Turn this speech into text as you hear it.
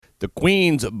The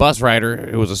Queens bus rider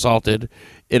who was assaulted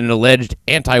in an alleged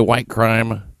anti-white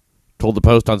crime told the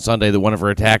Post on Sunday that one of her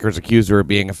attackers accused her of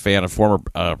being a fan of former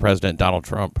President Donald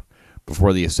Trump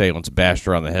before the assailants bashed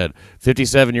her on the head.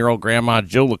 57-year-old grandma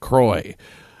Jill LaCroix.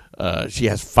 She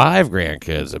has 5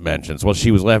 grandkids, it mentions. Well,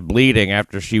 she was left bleeding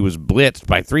after she was blitzed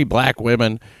by 3 black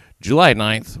women July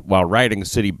 9th while riding a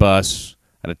city bus.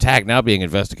 An attack now being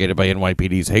investigated by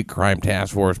NYPD's Hate Crime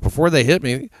Task Force. Before they hit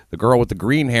me, the girl with the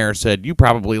green hair said, "You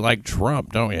probably like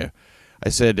Trump, don't you?" I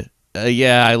said,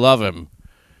 "Yeah, I love him."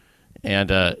 And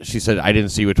she said, "I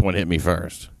didn't see which one hit me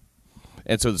first."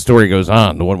 And so the story goes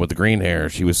on. The one with the green hair,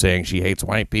 she was saying she hates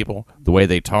white people, the way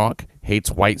they talk, hates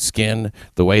white skin,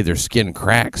 the way their skin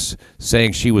cracks,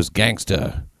 saying she was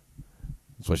gangsta.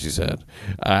 That's what she said.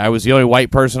 I was the only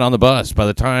white person on the bus. By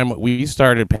the time we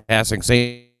started passing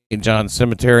St. John's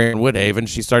Cemetery in Woodhaven,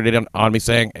 she started on me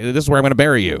saying, "This is where I'm going to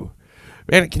bury you."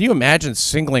 Man, can you imagine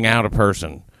singling out a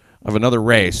person of another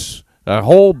race? A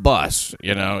whole bus,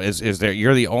 is there?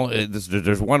 You're the only.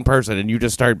 There's one person, and you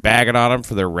just start bagging on them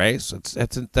for their race.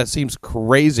 That seems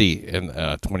crazy in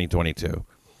 2022.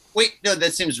 Wait, no,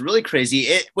 that seems really crazy.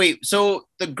 Wait, so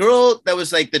the girl that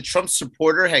was like the Trump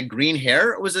supporter had green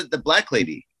hair, or was it the black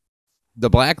lady? The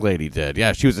black lady did.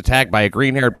 Yeah, she was attacked by a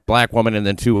green-haired black woman and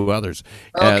then 2 others.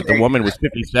 Okay. The woman was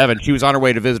 57. She was on her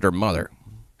way to visit her mother.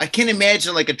 I can't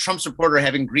imagine like a Trump supporter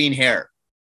having green hair.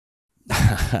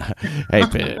 Hey,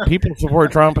 people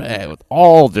support Trump with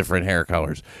all different hair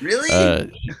colors. Really?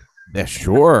 Yeah,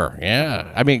 sure.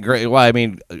 Yeah. I mean,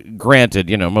 granted,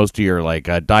 most of your like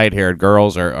dyed-haired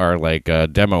girls are like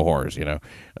demo whores,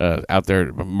 out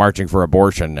there marching for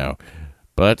abortion now.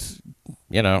 But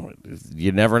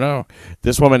you never know.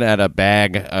 This woman had a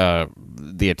bag,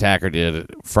 the attacker did,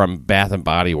 from Bath and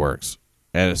Body Works.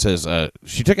 And it says,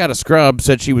 she took out a scrub,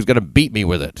 said she was going to beat me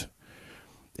with it.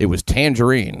 It was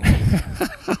tangerine.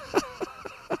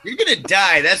 You're going to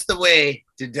die. That's the way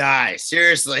to die.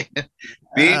 Seriously.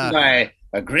 Beaten by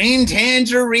a green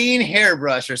tangerine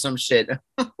hairbrush or some shit.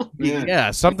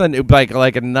 Yeah, something like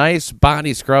a nice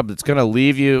body scrub that's going to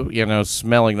leave you,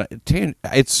 smelling.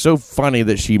 It's so funny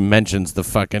that she mentions the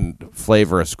fucking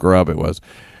flavor of scrub it was.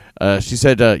 She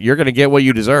said, "You're going to get what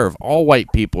you deserve. All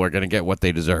white people are going to get what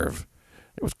they deserve."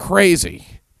 It was crazy.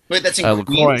 Wait, that's in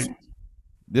Queens?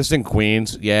 This in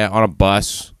Queens, yeah, on a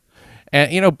bus.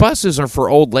 And, buses are for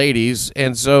old ladies,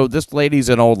 and so this lady's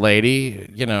an old lady,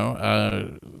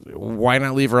 why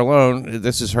not leave her alone?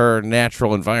 This is her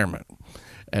natural environment.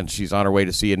 And she's on her way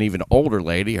to see an even older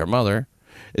lady, her mother.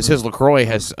 It says LaCroix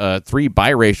has 3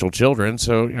 biracial children,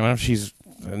 so, she's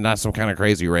not some kind of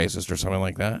crazy racist or something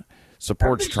like that.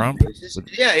 Supports Trump.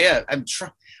 Yeah. I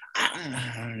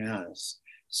don't know. There's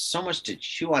so much to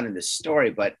chew on in this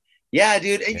story, but yeah,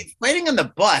 dude, fighting on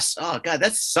the bus. Oh God,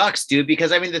 that sucks, dude.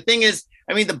 Because the thing is,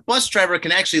 the bus driver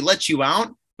can actually let you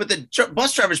out, but the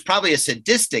bus driver is probably a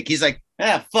sadistic. He's like,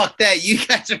 fuck that. You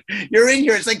guys you're in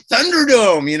here. It's like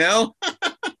Thunderdome,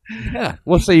 Yeah.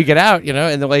 Well, so you get out,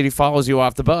 and the lady follows you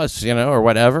off the bus, or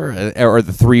whatever, or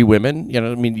the 3 women,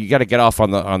 you got to get off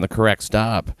on the correct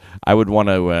stop. I would want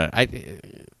to,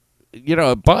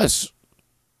 a bus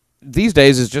these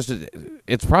days is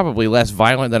it's probably less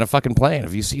violent than a fucking plane.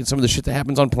 Have you seen some of the shit that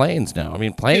happens on planes now?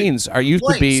 Planes are used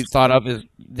to be thought of as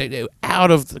out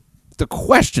of the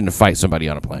question to fight somebody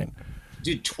on a plane.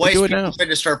 Dude, twice people tried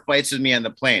to start fights with me on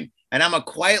the plane. And I'm a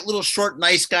quiet little short,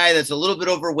 nice guy that's a little bit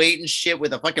overweight and shit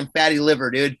with a fucking fatty liver,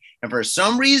 dude. And for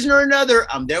some reason or another,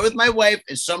 I'm there with my wife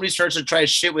and somebody starts to try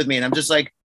shit with me. And I'm just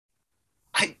like,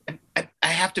 I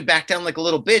have to back down like a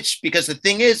little bitch, because the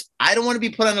thing is, I don't want to be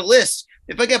put on a list.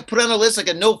 If I get put on a list like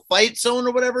a no fight zone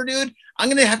or whatever, dude, I'm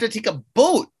going to have to take a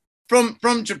boat from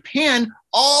Japan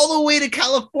all the way to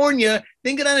California,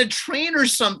 then get on a train or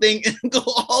something and go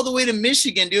all the way to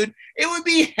Michigan, dude. It would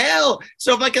be hell.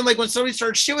 So if I can, when somebody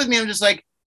starts shit with me, I'm just like,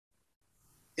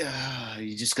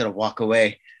 you just got to walk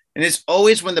away. And it's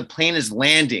always when the plane is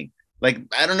landing. I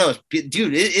don't know,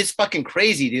 dude, it's fucking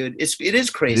crazy, dude. It is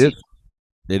crazy.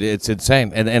 It's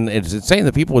insane, and it's insane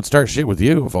that people would start shit with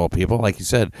you, of all people, like you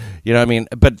said.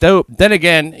 But then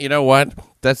again, you know what?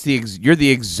 You're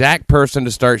the exact person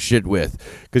to start shit with,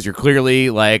 because you're clearly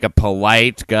like a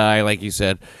polite guy, like you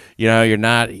said. You're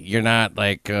not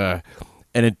like an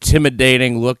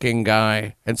intimidating looking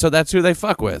guy, and so that's who they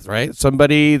fuck with, right?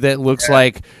 Somebody that looks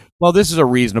like, well, this is a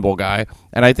reasonable guy,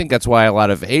 and I think that's why a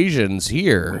lot of Asians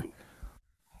here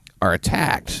are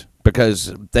attacked.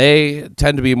 Because they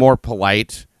tend to be more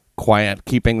polite, quiet,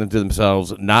 keeping them to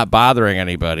themselves, not bothering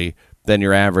anybody than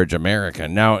your average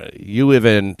American. Now, you live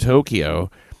in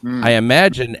Tokyo. I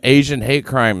imagine Asian hate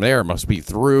crime there must be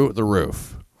through the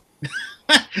roof.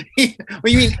 What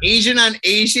do you mean, Asian on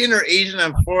Asian or Asian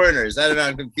on foreigners? I don't know.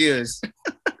 I'm confused.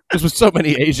 Because with so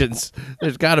many Asians,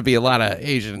 there's got to be a lot of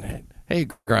Asian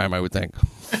hate crime, I would think.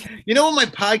 You know what my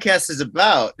podcast is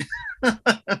about?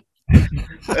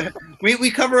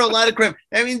 we cover a lot of crime.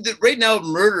 I mean, right now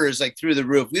murder is like through the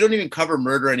roof. We don't even cover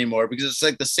murder anymore because it's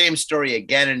like the same story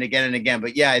again and again and again.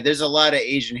 But yeah, there's a lot of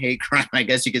Asian hate crime, I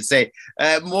guess you could say,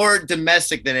 more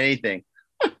domestic than anything.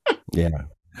 Yeah.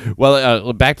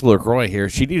 Well, back to LaCroix here.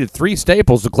 She needed 3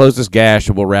 staples to close this gash,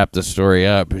 and we'll wrap this story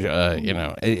up.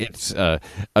 It's a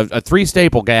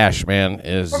 3-staple gash, man.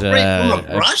 Is from a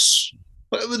brush?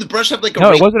 Would the brush have like a?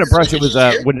 No, it wasn't a brush. It was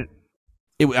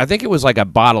I think it was like a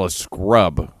bottle of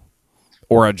scrub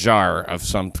or a jar of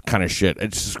some kind of shit.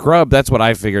 It's scrub. That's what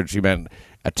I figured she meant.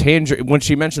 A tangerine. When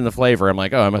she mentioned the flavor, I'm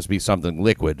like, oh, it must be something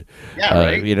liquid. Yeah,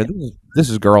 right. This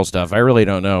is girl stuff. I really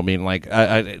don't know. I mean, like,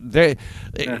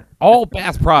 all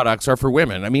bath products are for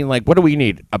women. I mean, like, what do we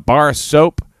need? A bar of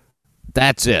soap.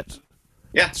 That's it.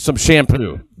 Yeah. Some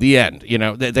shampoo. The end.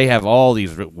 They have all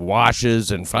these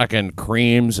washes and fucking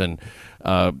creams and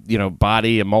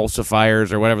body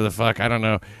emulsifiers or whatever the fuck. I don't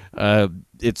know.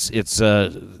 It's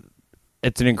an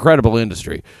incredible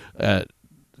industry.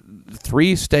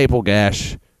 3-staple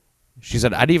gash. She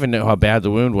said, I didn't even know how bad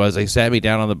the wound was. They sat me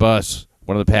down on the bus.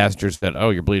 One of the passengers said, oh,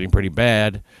 you're bleeding pretty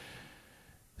bad.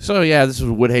 So, yeah, this was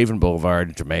Woodhaven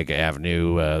Boulevard, Jamaica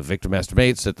Avenue. Victim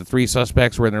estimates that the 3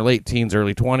 suspects were in their late teens,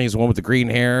 early 20s. The one with the green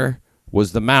hair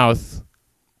was the mouth,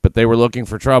 but they were looking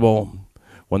for trouble.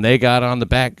 When they got on the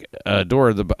back door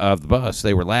of the bus,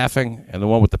 they were laughing. And the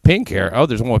one with the pink hair, oh,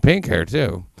 there's one with pink hair,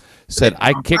 too, said,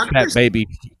 I kicked that baby.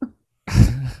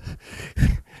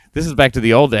 This is back to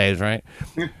the old days, right?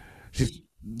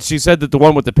 She said that the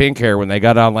one with the pink hair, when they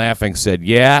got on laughing, said,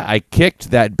 yeah, I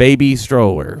kicked that baby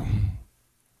stroller.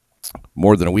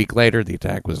 More than a week later, the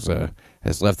attack has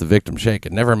left the victim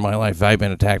shaken. Never in my life have I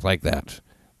been attacked like that.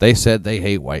 They said they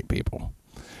hate white people.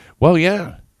 Well,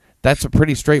 yeah, that's a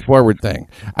pretty straightforward thing.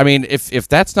 I mean, if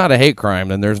that's not a hate crime,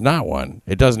 then there's not one.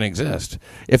 It doesn't exist.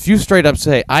 If you straight up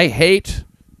say, I hate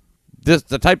this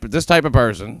type of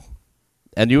person,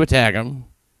 and you attack them,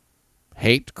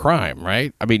 hate crime,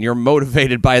 right? I mean, you're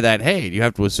motivated by that hate. You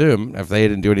have to assume if they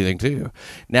didn't do anything to you.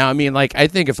 Now, I mean, like, I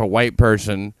think if a white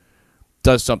person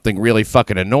does something really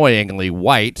fucking annoyingly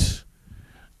white,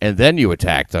 and then you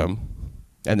attack them,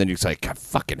 and then you say, God,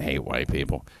 fucking hate white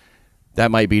people, that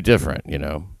might be different,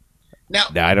 Now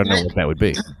I don't know what that would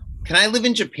be. Can I live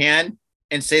in Japan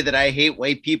and say that I hate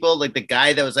white people? Like the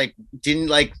guy that was like, didn't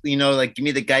like, give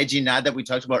me the gaijin nod that we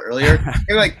talked about earlier.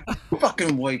 They're like,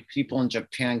 fucking white people in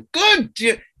Japan. Good.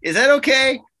 Is that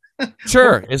okay?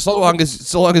 Sure. As long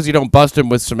as you don't bust him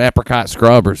with some apricot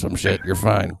scrub or some shit, you're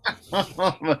fine.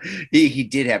 He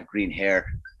did have green hair.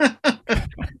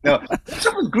 No, what's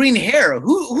up with green hair?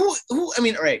 Who? I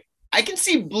mean, all right. I can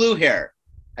see blue hair.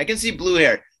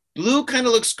 Blue kind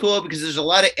of looks cool because there's a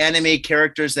lot of anime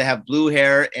characters that have blue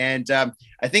hair. And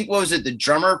I think, what was it? The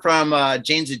drummer from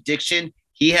Jane's Addiction,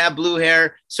 he had blue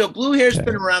hair. So blue hair's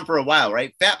been around for a while,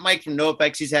 right? Fat Mike from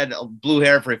NoFX, he's had blue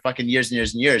hair for fucking years and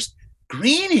years and years.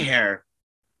 Green hair.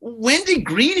 When did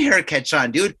green hair catch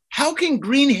on, dude? How can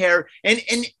green hair in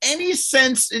any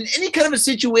sense, in any kind of a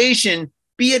situation,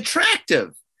 be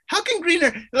attractive? How can green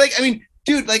hair,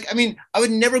 dude, I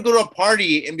would never go to a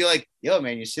party and be like, yo,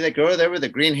 man, you see that girl there with the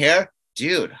green hair?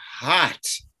 Dude, hot.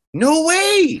 No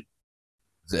way.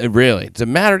 Really? Does it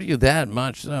matter to you that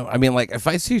much? No. I mean, like, if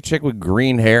I see a chick with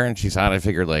green hair and she's hot, I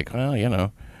figure, like,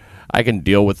 well, I can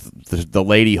deal with the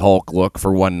Lady Hulk look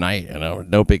for one night,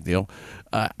 no big deal.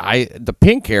 The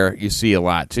pink hair you see a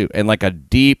lot, too, and, like, a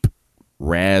deep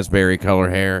raspberry color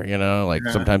hair,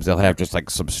 sometimes they'll have just, like,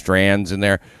 some strands in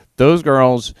there. Those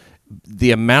girls,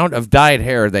 the amount of dyed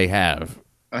hair they have,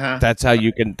 that's how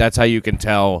you can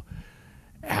tell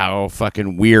how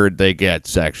fucking weird they get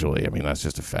sexually. I mean, that's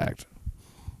just a fact.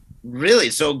 Really?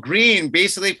 So green,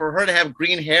 basically, for her to have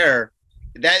green hair,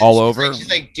 that all over. She's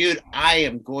like, dude, I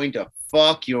am going to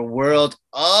fuck your world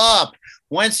up.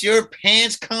 Once your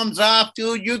pants comes off,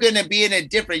 dude, you're gonna be in a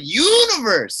different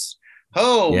universe.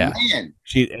 Oh yeah. Man,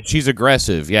 she's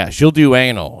aggressive. Yeah, she'll do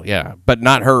anal. Yeah, but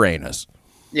not her anus.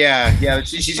 Yeah.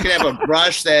 She's gonna have a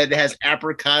brush that has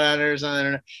apricot on it or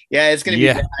something. Yeah, it's gonna be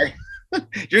bad.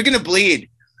 You're gonna bleed.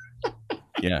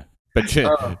 Yeah, but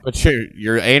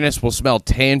your anus will smell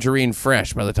tangerine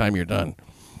fresh by the time you're done.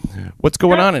 What's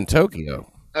going on in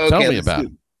Tokyo? Okay, tell me about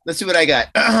it. Let's see what I got.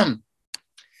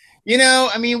 We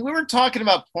were talking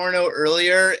about porno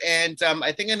earlier, and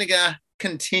I think I'm gonna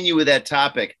continue with that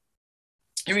topic.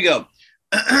 Here we go.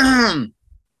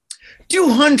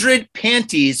 200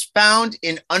 panties found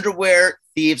in underwear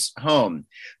thief's home.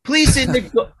 Police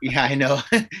in yeah, I know.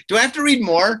 Do I have to read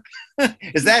more?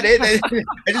 Is that it? I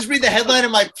just read the headline.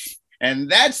 I'm like, and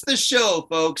that's the show,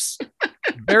 folks.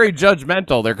 Very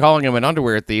judgmental. They're calling him an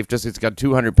underwear thief just he's got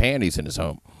 200 panties in his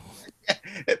home.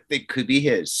 They could be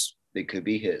his. They could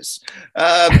be his.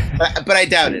 But I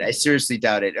doubt it. I seriously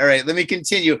doubt it. All right, let me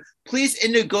continue. Police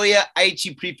in Nagoya,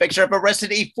 Aichi Prefecture have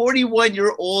arrested a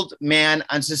 41-year-old man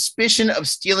on suspicion of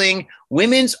stealing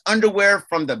women's underwear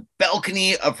from the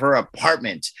balcony of her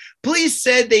apartment. Police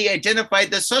said they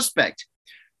identified the suspect,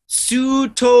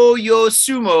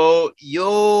 Tsutoyosumo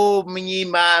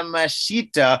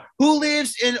Yomimamashita, who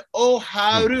lives in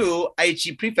Oharu,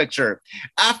 Aichi Prefecture.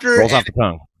 Rolls off the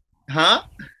tongue. Huh?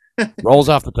 Rolls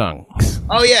off the tongue.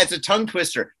 Oh, yeah, it's a tongue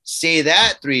twister. Say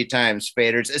that 3 times,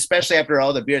 faders, especially after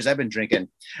all the beers I've been drinking.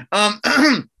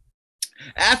 After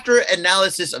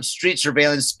analysis of street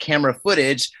surveillance camera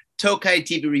footage, Tokai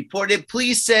TV reported,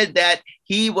 police said that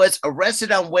he was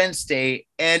arrested on Wednesday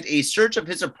and a search of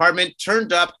his apartment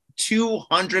turned up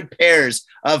 200 pairs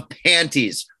of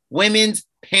panties, women's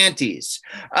panties.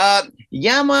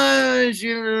 Yama,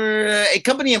 a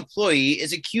company employee,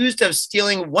 is accused of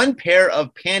stealing 1 pair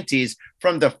of panties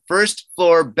from the first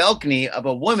floor balcony of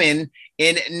a woman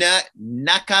in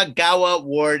Nakagawa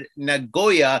Ward,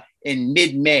 Nagoya, in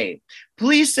mid-May.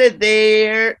 Police said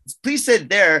there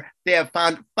they have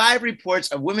found 5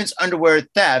 reports of women's underwear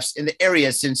thefts in the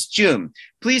area since June.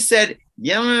 Police said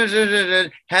Yama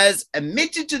has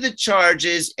admitted to the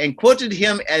charges and quoted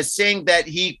him as saying that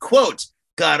he, quote,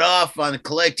 got off on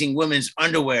collecting women's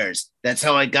underwears. That's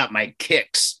how I got my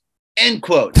kicks, end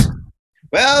quote.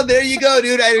 Well, there you go,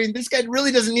 dude. I mean, this guy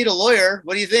really doesn't need a lawyer.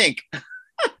 What do you think?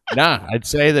 Nah, I'd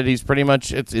say that he's pretty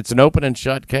much, it's an open and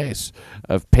shut case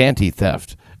of panty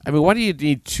theft. I mean, what do you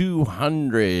need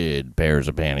 200 pairs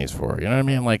of panties for? You know what I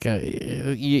mean? Like,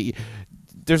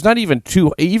 there's not even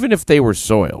 2, even if they were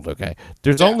soiled, okay?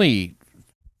 There's only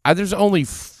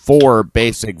 4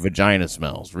 basic vagina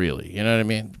smells, really. You know what I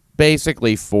mean?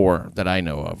 Basically 4 that I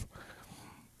know of.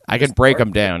 I can break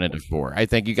them down into 4. I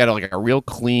think you got like a real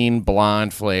clean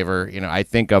blonde flavor. You know, I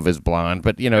think of as blonde,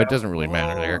 but you know, it doesn't really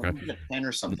matter. Erica.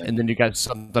 Or something. And then you got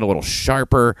something a little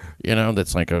sharper. You know,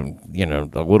 that's like a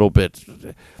little bit.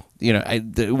 You know,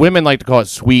 the women like to call it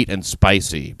sweet and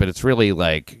spicy, but it's really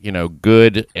like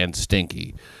good and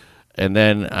stinky. And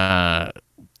then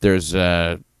there's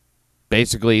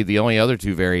basically the only other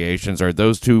 2 variations are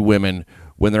those 2 women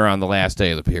when they're on the last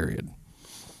day of the period.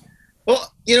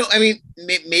 Well, I mean,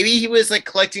 maybe he was like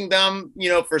collecting them,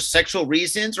 for sexual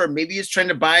reasons, or maybe he's trying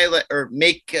to buy or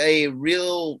make a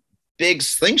real big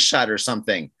slingshot or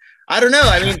something. I don't know.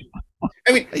 I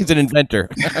mean, he's an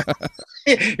inventor.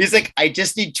 He's like, I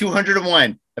just need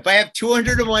 201. If I have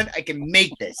 201, I can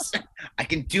make this. I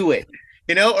can do it.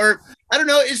 Or I don't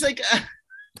know. It's like,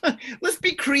 let's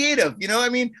be creative. I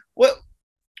mean, what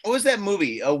was that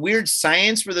movie? A Weird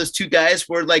Science, where those 2 guys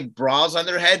wore like bras on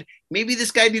their head. Maybe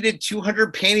this guy needed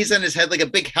 200 panties on his head, like a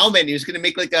big helmet. And he was going to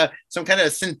make like some kind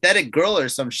of synthetic girl or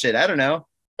some shit. I don't know.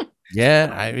 Yeah,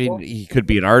 I mean, he could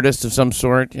be an artist of some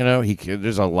sort.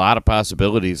 There's a lot of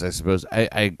possibilities, I suppose.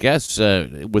 I guess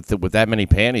with that many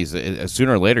panties,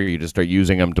 sooner or later you just start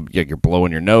using them to. You're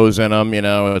blowing your nose in them.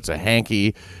 It's a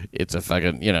hanky. It's a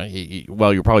fucking.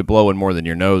 You're probably blowing more than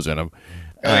your nose in them.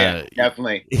 Oh yeah,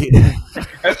 definitely.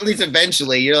 At least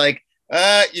eventually, you're like,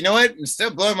 you know what? Instead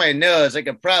of blowing my nose, I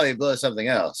could probably blow something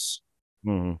else.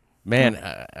 Mm-hmm.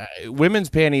 Man,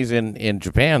 women's panties in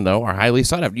Japan, though, are highly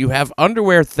sought after. You have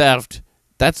underwear theft.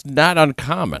 That's not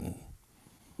uncommon.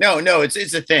 No, it's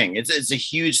a thing. It's a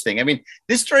huge thing. I mean,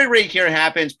 this story right here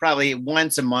happens probably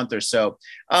once a month or so.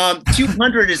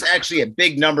 200 is actually a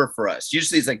big number for us.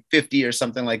 Usually it's like 50 or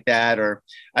something like that, or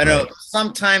I don't know.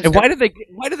 Sometimes. And why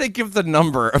do they give the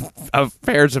number of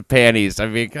pairs of panties? I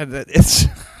mean, it's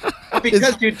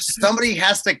because dude, somebody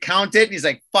has to count it. And he's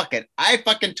like, fuck it, I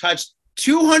fucking touched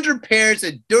 200 pairs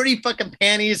of dirty fucking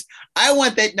panties. I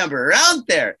want that number out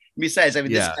there. Besides, I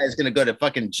mean, this guy's going to go to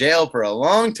fucking jail for a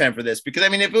long time for this, because I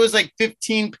mean, if it was like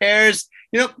 15 pairs,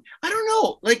 I don't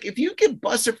know. Like if you get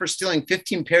busted for stealing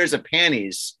 15 pairs of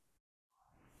panties,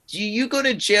 do you go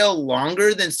to jail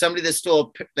longer than somebody that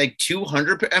stole like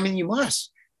 200? I mean, you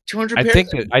must 200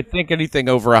 pairs. I think anything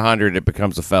over 100, it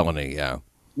becomes a felony. Yeah.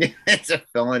 It's a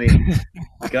felony.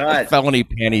 God. Felony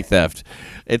panty theft.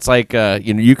 It's like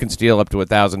you can steal up to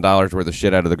 $1,000 worth of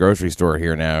shit out of the grocery store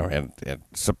here now, and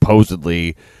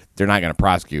supposedly they're not going to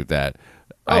prosecute that.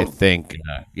 Oh. I think,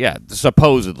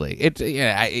 supposedly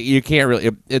you can't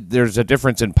really. There's a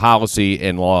difference in policy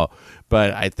and law,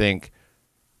 but I think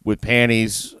with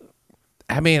panties,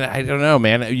 I mean, I don't know,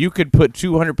 man. You could put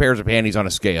 200 pairs of panties on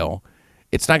a scale,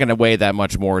 it's not going to weigh that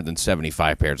much more than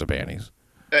 75 pairs of panties.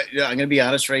 I'm going to be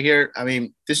honest right here. I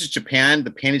mean, this is Japan.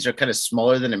 The panties are kind of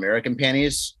smaller than American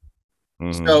panties.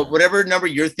 Mm-hmm. So whatever number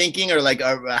you're thinking, or like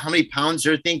how many pounds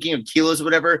you're thinking, or kilos, or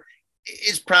whatever,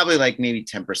 is probably like maybe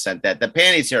 10% that. The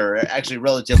panties here are actually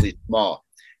relatively small.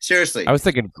 Seriously. I was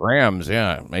thinking grams.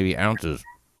 Yeah, maybe ounces.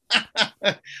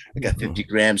 I got 50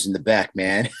 grams in the back,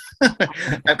 man.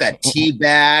 I've got tea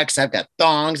bags. I've got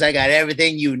thongs. I got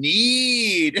everything you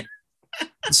need.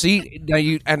 See, now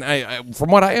I from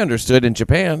what I understood in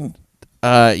Japan,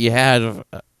 you had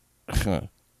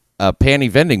panty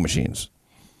vending machines.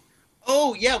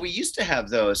 Oh yeah, we used to have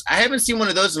those. I haven't seen one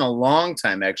of those in a long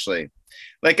time, actually.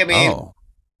 Like, I mean,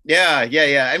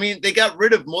 yeah. I mean, they got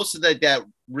rid of most of that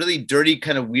really dirty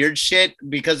kind of weird shit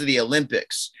because of the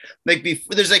Olympics. Like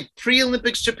before, there's like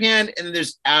pre-Olympics Japan, and then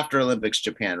there's after Olympics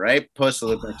Japan, right?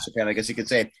 Post-Olympics Japan, I guess you could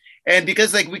say. And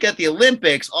because like we got the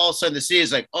Olympics, all of a sudden the city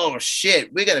is like, oh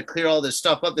shit, we got to clear all this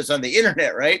stuff up that's on the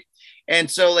internet, right? And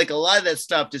so like a lot of that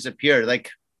stuff disappeared. Like,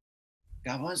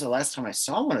 God, when was the last time I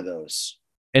saw one of those?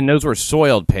 And those were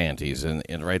soiled panties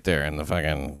in right there in the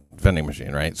fucking vending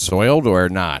machine, right? Soiled or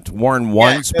not? Worn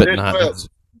once, but not. Soiled.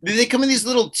 They come in these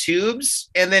little tubes,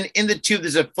 and then in the tube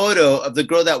there's a photo of the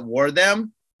girl that wore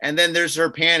them, and then there's her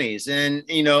panties, and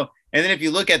and then if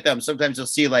you look at them, sometimes you'll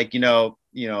see like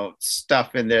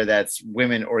stuff in there that's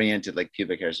women oriented, like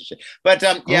pubic hairs and shit. But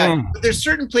there's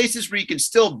certain places where you can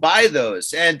still buy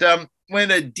those. And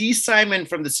when a D Simon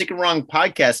from the Sick and Wrong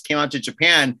podcast came out to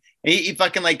Japan, and he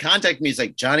fucking like contacted me, he's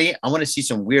like, Johnny, I want to see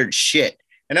some weird shit.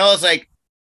 And I was like,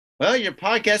 well, your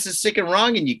podcast is Sick and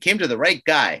Wrong, and you came to the right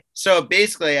guy. So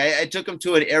basically, I took him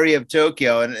to an area of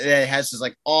Tokyo, and it has this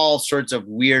like all sorts of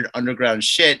weird underground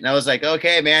shit. And I was like,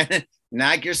 okay, man,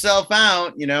 knock yourself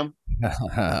out,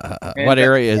 What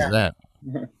area is that?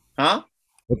 Huh?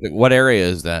 What area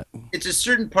is that? It's a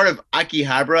certain part of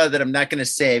Akihabara that I'm not going to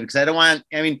say because I don't want.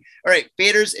 I mean, all right,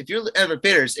 faders. If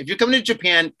you're coming to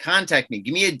Japan, contact me.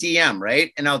 Give me a DM,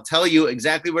 right? And I'll tell you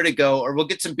exactly where to go, or we'll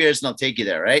get some beers and I'll take you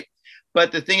there, right?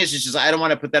 But the thing is, it's just I don't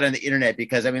want to put that on the internet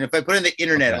because I mean, if I put it on the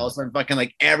internet, all of a sudden, fucking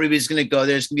like everybody's going to go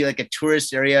there. It's going to be like a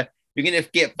tourist area. You're going to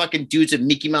get fucking dudes with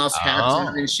Mickey Mouse hats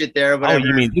and shit there. Whatever. Oh,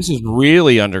 you mean this is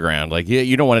really underground? Like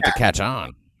you don't want it to catch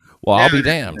on. Well, I'll be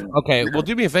damned. Okay, well,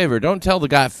 do me a favor. Don't tell the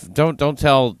guy. Don't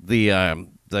tell the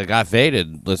Got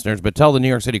Faded listeners, but tell the New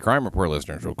York City Crime Report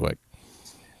listeners real quick.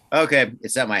 Okay,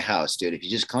 it's at my house, dude. If you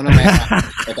just come to my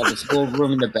house, I got this whole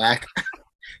room in the back.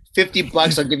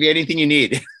 $50, I'll give you anything you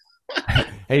need.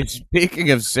 Hey,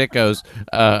 speaking of sickos,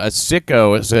 a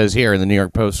sicko, it says here in the New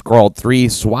York Post, scrawled 3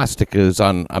 swastikas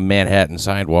on a Manhattan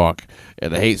sidewalk,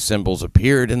 and the hate symbols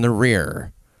appeared in the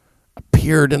rear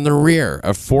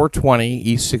of 420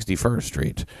 East 61st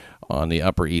Street on the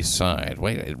Upper East Side.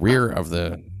 Wait, rear of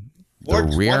the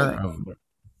rear of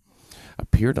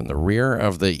appeared on the rear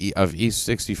of East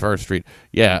 61st Street.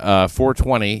 Yeah,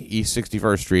 420 East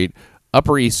 61st Street,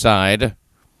 Upper East Side.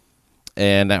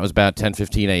 And that was about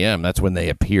 10:15 a.m. That's when they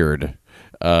appeared,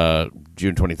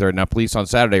 June 23rd. Now, police on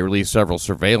Saturday released several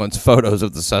surveillance photos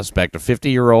of the suspect, a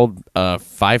 50-year-old,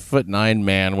 5'9"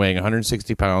 man weighing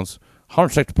 160 pounds,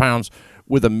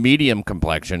 with a medium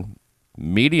complexion,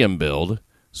 medium build,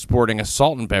 sporting a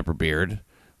salt and pepper beard,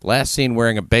 last seen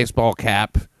wearing a baseball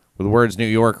cap with the words New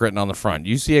York written on the front.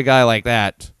 You see a guy like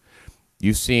that,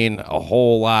 you've seen a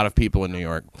whole lot of people in New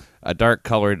York. A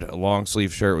dark-colored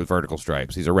long-sleeve shirt with vertical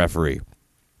stripes. He's a referee.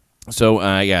 So,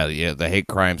 the Hate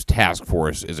Crimes Task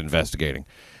Force is investigating.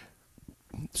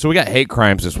 So we got hate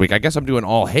crimes this week. I guess I'm doing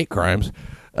all hate crimes.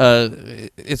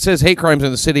 It says hate crimes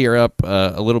in the city are up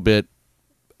a little bit.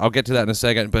 I'll get to that in a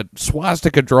second. But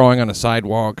swastika drawing on a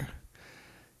sidewalk.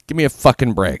 Give me a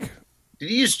fucking break. Did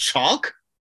he use chalk?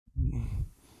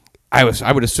 I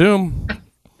would assume.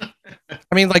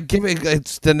 I mean, like,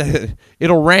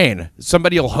 it'll rain.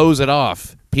 Somebody will hose it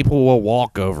off. People will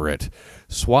walk over it.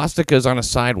 Swastikas on a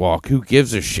sidewalk. Who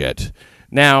gives a shit?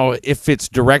 Now, if it's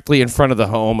directly in front of the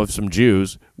home of some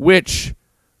Jews, which,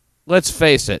 let's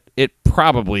face it, it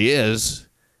probably is,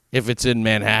 if it's in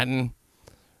Manhattan,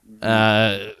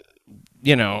 I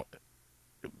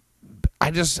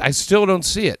still don't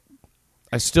see it.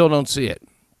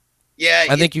 Yeah,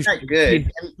 I think you should.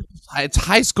 Good. It's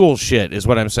high school shit, is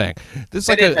what I'm saying. This is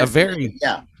like a very.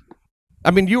 Yeah.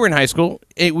 I mean, you were in high school.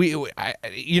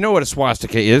 You know what a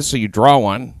swastika is, so you draw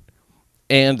one,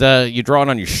 and you draw it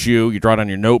on your shoe, you draw it on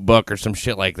your notebook or some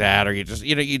shit like that, or you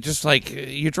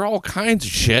draw all kinds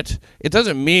of shit. It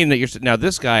doesn't mean that you're. Now,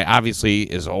 this guy obviously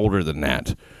is older than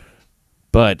that,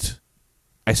 but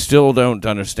I still don't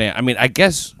understand. I mean, I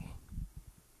guess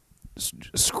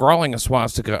scrawling a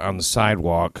swastika on the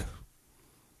sidewalk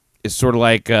is sort of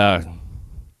like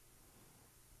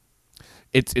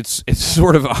it's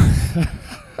sort of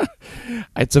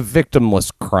it's a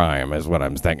victimless crime is what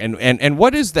I'm thinking. And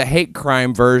what is the hate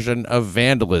crime version of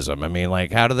vandalism? I mean,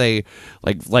 like, how do they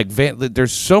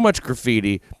there's so much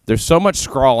graffiti, there's so much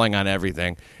scrawling on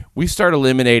everything. We start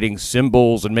eliminating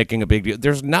symbols and making a big deal.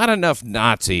 There's not enough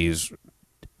Nazis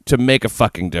to make a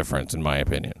fucking difference, in my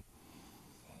opinion.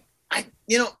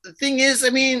 The thing is, I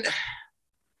mean,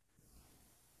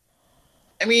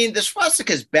 the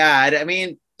swastika is bad. I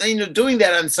mean, doing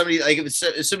that on somebody, like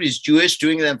if somebody's Jewish,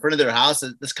 doing that in front of their house,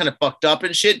 that's kind of fucked up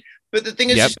and shit. But the thing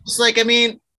is, just like, I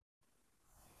mean,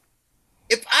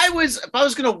 if I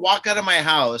was gonna walk out of my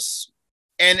house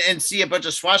and see a bunch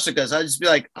of swastikas, I'd just be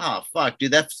like, oh fuck,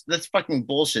 dude, that's fucking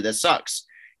bullshit. That sucks,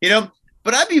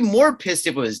 But I'd be more pissed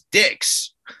if it was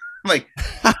dicks. I'm like,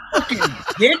 fucking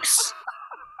dicks.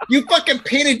 You fucking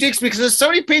painted dicks, because if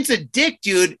somebody paints a dick,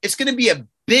 dude, it's gonna be a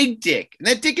big dick, and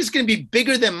that dick is gonna be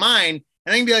bigger than mine.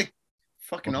 And I can be like,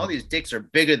 fucking all these dicks are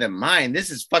bigger than mine.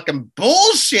 This is fucking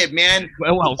bullshit, man.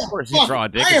 Well, of course you draw a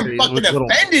dick. I am fucking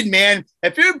offended, man.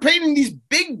 If you're painting these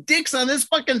big dicks on this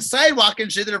fucking sidewalk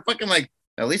and shit that are fucking like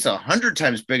at least 100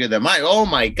 times bigger than mine. Oh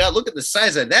my God, look at the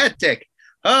size of that dick.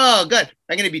 Oh God,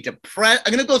 I'm going to be depressed.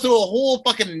 I'm going to go through a whole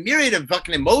fucking myriad of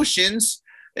fucking emotions.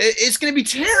 It's going to be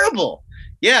terrible.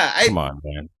 Yeah. Come on,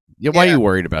 man. Yeah, why are you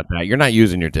worried about that? You're not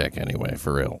using your dick anyway,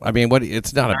 for real. I mean,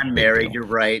 it's not I'm married. You're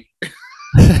right.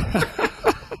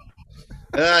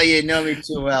 Oh, you know me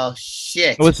too well.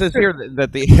 Shit. Well, it says here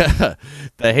that the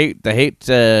hate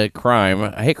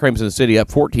crimes in the city up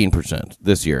 14%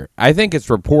 this year. I think its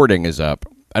reporting is up.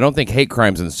 I don't think hate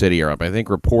crimes in the city are up. I think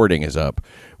reporting is up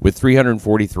with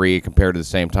 343 compared to the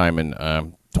same time in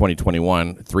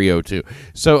 2021, 302.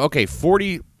 So, okay,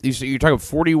 40. You're talking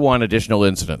 41 additional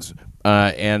incidents,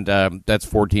 and that's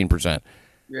 14%.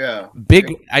 Yeah.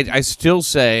 Big. I still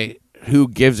say, who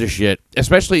gives a shit?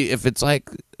 Especially if it's like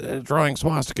drawing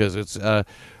swastikas. It's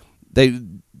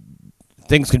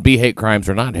things can be hate crimes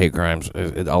or not hate crimes.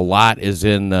 A lot is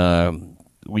in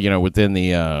within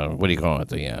the what do you call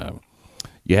it?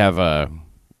 You have I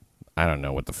don't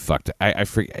know what the fuck.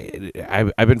 I've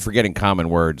been forgetting common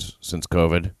words since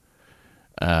COVID.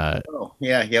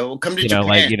 Yeah. Well, come to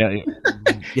Japan.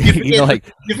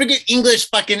 You forget English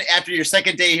fucking after your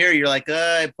second day here. You're like,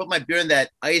 I put my beer in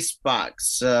that ice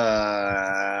box.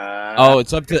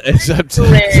 It's up to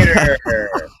later.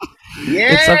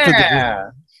 Yeah.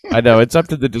 I know it's up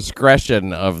to the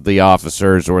discretion of the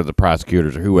officers or the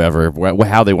prosecutors or whoever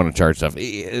how they want to charge stuff.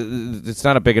 It's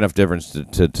not a big enough difference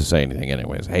to say anything,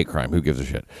 anyways. Hate crime, who gives a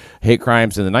shit? Hate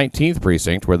crimes in the 19th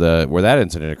precinct, where that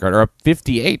incident occurred, are up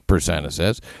 58%. It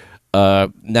says.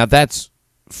 Now that's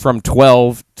from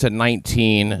 12 to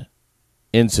 19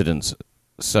 incidents.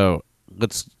 So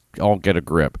let's all get a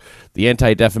grip. The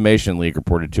Anti-Defamation League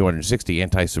reported 260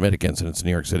 anti-Semitic incidents in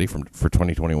New York City for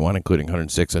 2021, including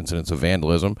 106 incidents of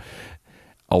vandalism.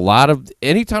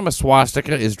 Anytime a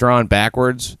swastika is drawn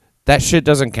backwards, that shit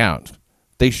doesn't count.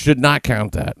 They should not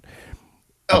count that.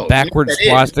 A backwards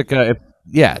swastika,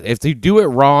 if they do it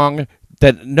wrong,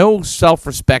 that no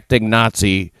self-respecting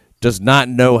Nazi does not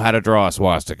know how to draw a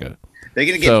swastika. They're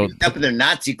going to get mixed up in their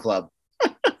Nazi club.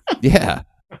 Yeah.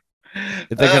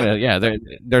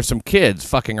 There's some kids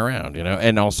fucking around,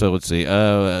 and also let's see,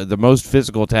 the most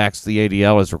physical attacks the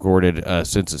ADL has recorded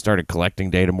since it started collecting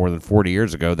data more than 40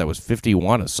 years ago. That was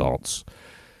 51 assaults.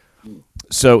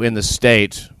 So in the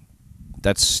state,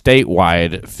 that's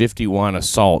statewide, 51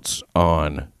 assaults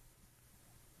on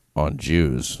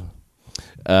Jews,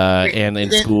 and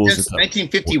in schools.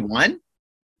 1951.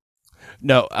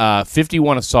 No,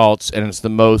 51 assaults, and it's the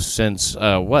most since,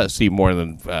 more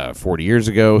than 40 years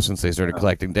ago since they started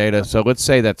collecting data. So let's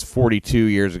say that's 42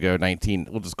 years ago,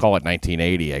 we'll just call it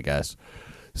 1980, I guess.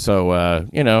 So, I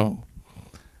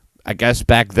guess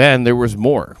back then there was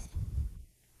more.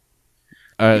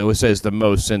 It says the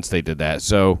most since they did that,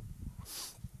 so.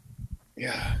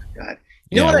 Yeah, God.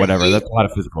 Whatever. That's a lot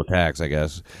of physical attacks, I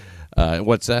guess.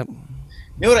 What's that? You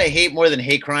know what I hate more than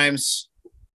hate crimes?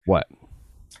 What?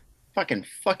 Fucking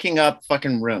up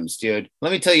fucking rooms, dude.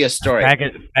 Let me tell you a story.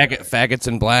 Faggots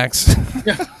and blacks.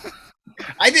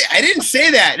 I didn't say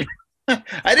that.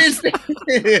 I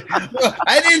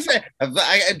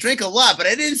drink a lot, but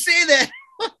I didn't say that.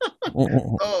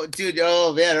 Oh, dude.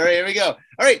 Oh, man. All right, here we go.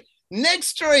 All right. Next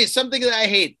story is something that I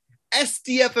hate.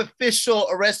 SDF official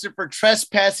arrested for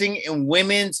trespassing in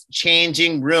women's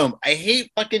changing room. I hate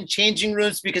fucking changing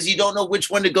rooms because you don't know which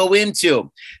one to go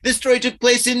into. This story took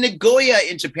place in Nagoya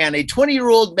in Japan. A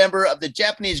 20-year-old member of the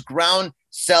Japanese ground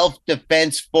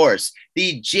Self-Defense Force,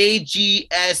 the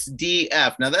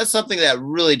JGSDF. Now, that's something that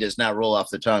really does not roll off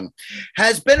the tongue.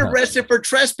 Has been arrested for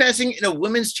trespassing in a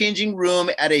women's changing room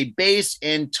at a base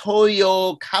in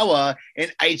Toyokawa in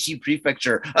Aichi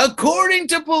Prefecture. According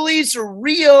to police,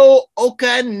 Ryo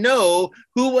Okano,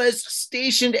 who was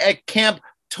stationed at Camp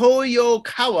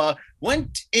Toyokawa,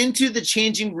 went into the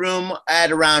changing room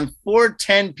at around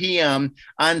 4:10 p.m.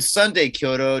 on Sunday,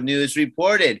 Kyoto News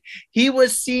reported. He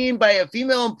was seen by a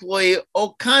female employee.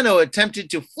 Okano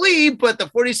attempted to flee, but the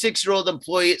 46-year-old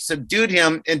employee subdued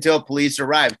him until police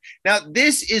arrived. Now,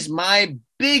 this is my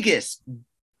biggest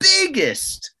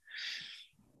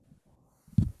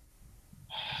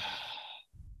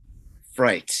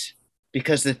fright.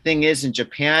 Because the thing is, in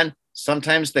Japan,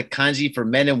 sometimes the kanji for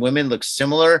men and women looks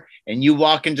similar, and you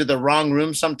walk into the wrong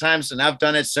room sometimes, and I've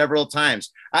done it several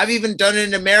times. I've even done it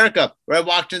in America where I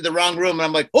walked into the wrong room and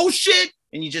I'm like, oh shit,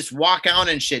 and you just walk out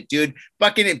and shit, dude.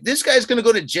 Fucking if this guy's gonna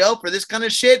go to jail for this kind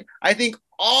of shit, I think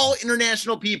all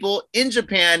international people in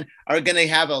Japan are gonna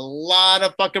have a lot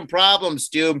of fucking problems,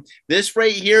 dude. This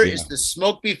right here is the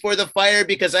smoke before the fire,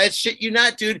 because I shit you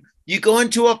not, dude. You go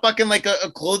into a fucking like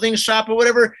a clothing shop or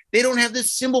whatever, they don't have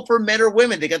this symbol for men or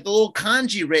women. They got the little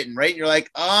kanji written, right? And you're like,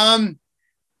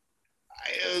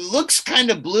 it looks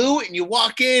kind of blue, and you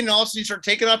walk in and all of a sudden you start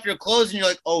taking off your clothes and you're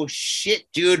like, oh shit,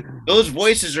 dude, those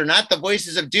voices are not the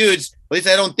voices of dudes. At least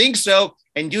I don't think so.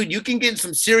 And dude, you can get in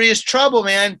some serious trouble,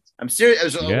 man. I'm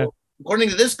serious. According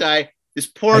to this guy, this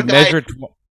poor guy.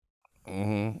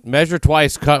 Measure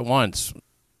twice, cut once.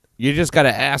 You just got to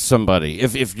ask somebody.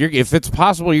 If it's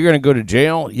possible you're going to go to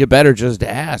jail, you better just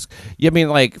ask. I mean,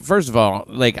 like, first of all,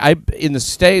 like, in the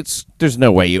States, there's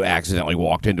no way you accidentally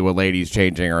walked into a ladies'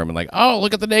 changing room and like, oh,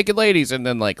 look at the naked ladies, and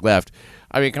then like left.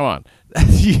 I mean, come on.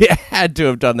 You had to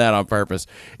have done that on purpose.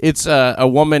 It's a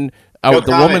woman. The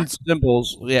woman's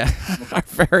symbols, are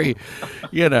very,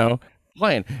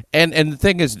 plain. And the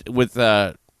thing is with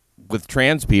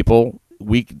trans people.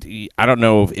 I don't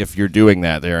know if you're doing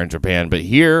that there in Japan, but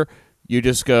here you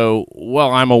just go,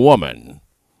 well, I'm a woman,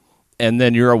 and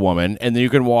then you're a woman, and then you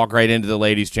can walk right into the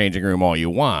ladies' changing room all you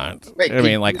want. Wait, I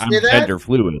mean, like, I'm gender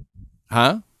fluid.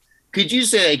 Huh? Could you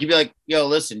say that? Could be like, yo,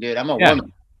 listen, dude, I'm a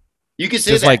woman. You could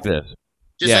say just that. Like this.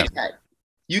 Just like that.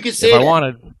 You could say if that. I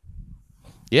wanted.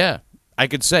 Yeah, I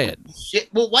could say it. Shit.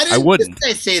 Well, why didn't this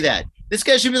guy say that? This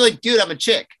guy should be like, dude, I'm a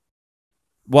chick.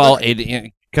 Well,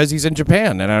 because he's in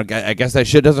Japan, and I guess that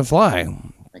shit doesn't fly.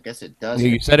 I guess it does.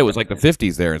 You said it was like the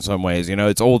 50s there in some ways.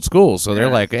 It's old school, so they're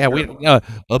like, yeah, we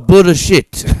a Buddha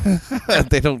shit.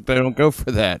 They don't go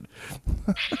for that.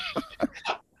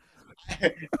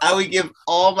 I would give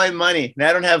all my money, and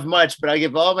I don't have much, but I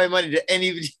give all my money to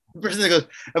any person that goes,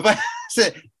 if I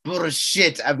said Buddha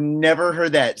shit, I've never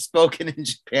heard that spoken in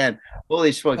Japan.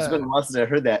 Holy smokes, it's been a while since I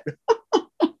heard that.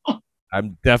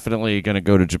 I'm definitely going to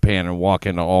go to Japan and walk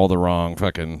into all the wrong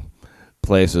fucking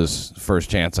places first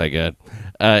chance I get.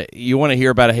 You want to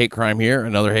hear about a hate crime here?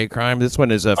 Another hate crime? This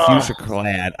one is a fuchsia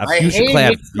clad. I hate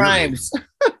hate crimes.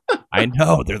 I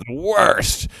know. They're the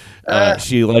worst.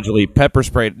 She allegedly pepper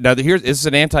sprayed. Now, this is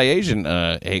an anti-Asian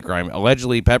hate crime.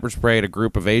 Allegedly pepper sprayed a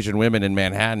group of Asian women in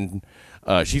Manhattan.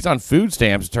 She's on food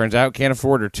stamps. Turns out can't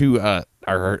afford her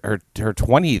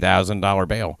 $20,000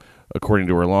 bail, according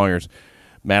to her lawyers.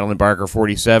 Madeline Barker,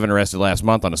 47, arrested last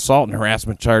month on assault and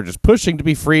harassment charges, pushing to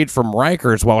be freed from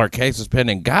Rikers while her case is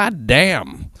pending. God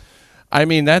damn. I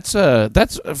mean, that's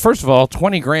first of all,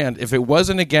 $20,000. If it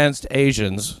wasn't against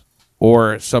Asians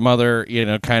or some other,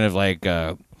 kind of like,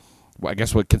 I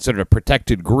guess what considered a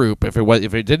protected group, if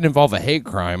it didn't involve a hate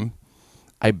crime,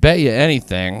 I bet you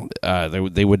anything,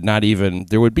 they would not even,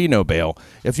 there would be no bail.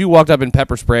 If you walked up and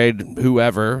pepper sprayed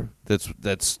whoever that's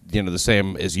the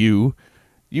same as you,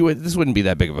 this wouldn't be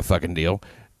that big of a fucking deal.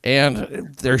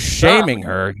 And they're shaming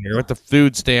her here with the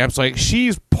food stamps. Like,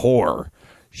 she's poor.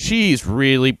 She's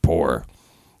really poor.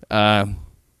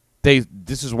 This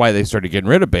is why they started getting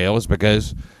rid of bail, is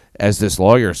because, as this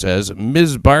lawyer says,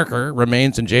 Ms. Barker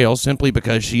remains in jail simply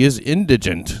because she is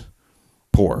indigent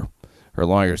poor, her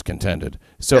lawyers contended.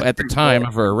 So at the time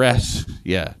of her arrest,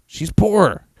 she's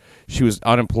poor. She was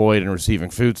unemployed and receiving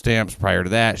food stamps. Prior to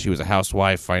that, she was a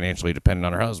housewife, financially dependent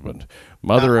on her husband.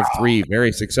 Mother of 3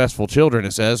 very successful children,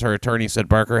 it says. Her attorney said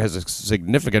Barker has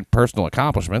significant personal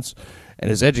accomplishments and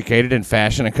is educated in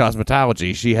fashion and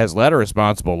cosmetology. She has led a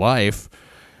responsible life.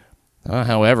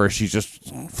 However, she's just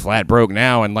flat broke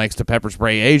now and likes to pepper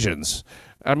spray Asians.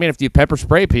 I mean, if you pepper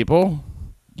spray people,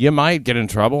 you might get in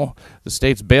trouble. The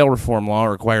state's bail reform law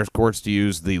requires courts to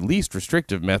use the least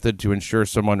restrictive method to ensure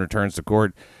someone returns to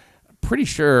court. Pretty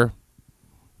sure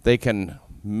they can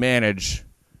manage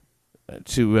I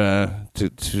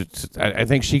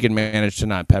think she can manage to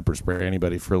not pepper spray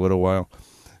anybody for a little while.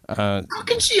 How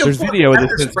can she there's afford video of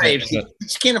pepper this spray if she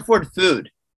can't afford food?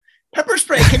 Pepper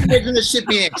spray, I can't imagine this shit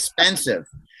being expensive.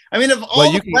 I mean, of all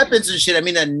the weapons and shit, I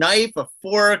mean, a knife, a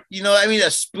fork, I mean,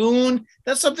 a spoon,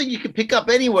 that's something you can pick up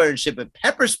anywhere and shit. But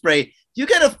pepper spray, you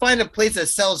got to find a place that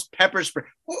sells pepper spray.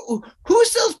 Who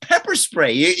sells pepper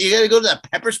spray? You got to go to the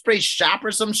pepper spray shop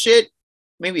or some shit?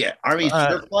 Maybe an Army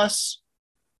surplus?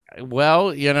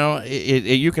 Well,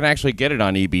 you can actually get it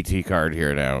on EBT card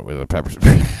here now with a pepper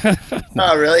spray.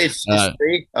 Oh, really? It's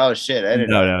free? Oh, shit. I didn't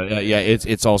know. No. Yeah,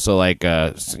 it's also like,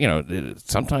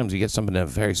 sometimes you get something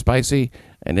that's very spicy,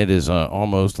 and it is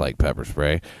almost like pepper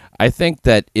spray. I think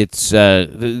that it's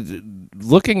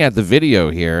looking at the video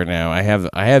here now. I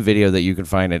have video that you can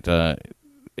find at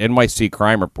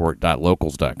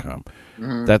nyccrimereport.locals.com.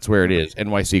 Mm-hmm. That's where it is,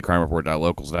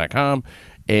 nyccrimereport.locals.com,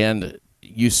 and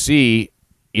you see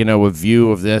a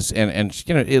view of this, and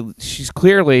she's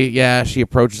clearly, she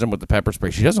approaches him with the pepper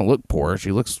spray. She doesn't look poor.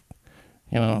 She looks,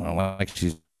 like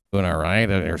she's doing all right.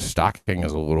 Her stocking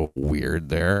is a little weird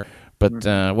there, but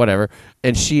whatever.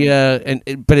 And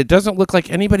but it doesn't look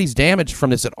like anybody's damaged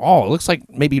from this at all. It looks like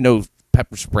maybe no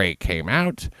pepper spray came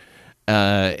out.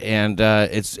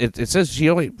 It says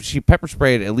she pepper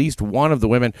sprayed at least one of the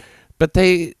women, but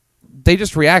they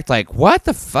just react like, what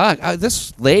the fuck?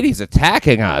 This lady's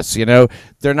attacking us.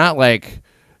 They're not like,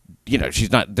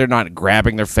 they're not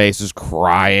grabbing their faces,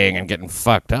 crying and getting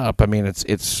fucked up. I mean, it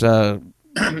seems like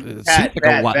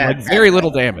a lot, like very little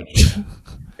damage.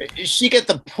 She get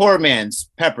the poor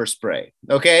man's pepper spray.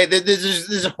 Okay.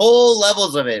 There's whole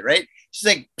levels of it, right? She's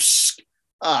like, psh,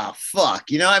 oh fuck,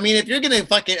 I mean, if you're gonna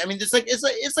fucking, I mean, it's like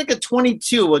a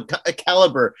 22 a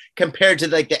caliber compared to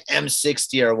like the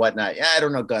M60 or whatnot. I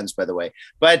don't know guns, by the way,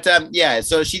 but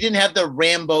so she didn't have the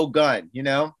Rambo gun.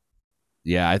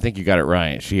 Yeah, I think you got it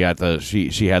right. She had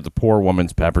the poor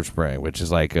woman's pepper spray, which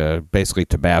is like basically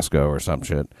Tabasco or some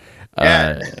shit.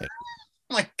 Oh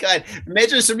my god,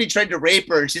 imagine if somebody tried to rape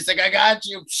her and she's like, I got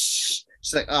you. She's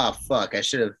like, oh fuck, I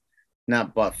should have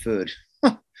not bought food.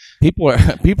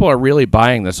 People are really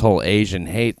buying this whole Asian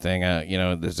hate thing.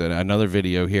 There's another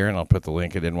video here, and I'll put the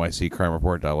link at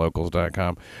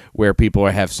nyccrimereport.locals.com, where people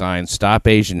have signs, "Stop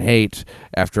Asian Hate,"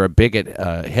 after a bigot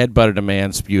headbutted a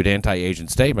man, spewed anti-Asian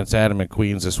statements at him in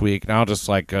Queens this week. And I'll just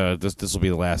this will be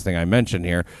the last thing I mention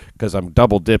here, because I'm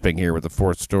double dipping here with the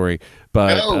fourth story.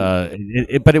 But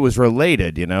but it was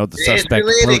related. The suspect.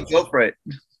 It's related. Go for it.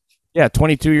 Yeah,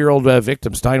 22-year-old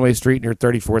victim, Steinway Street near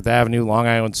 34th Avenue, Long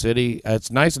Island City. It's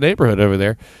a nice neighborhood over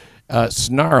there.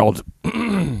 Snarled,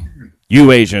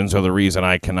 "You Asians are the reason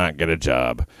I cannot get a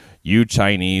job. You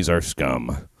Chinese are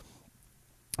scum."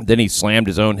 Then he slammed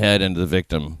his own head into the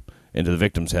victim's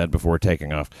head before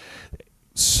taking off.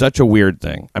 Such a weird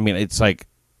thing. I mean, it's like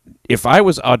if I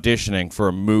was auditioning for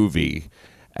a movie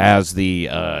as the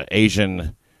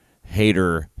Asian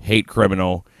hate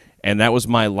criminal, and that was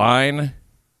my line,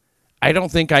 I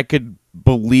don't think I could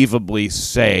believably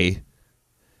say,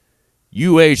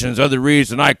 "You Asians are the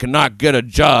reason I cannot get a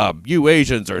job. You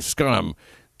Asians are scum."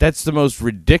 That's the most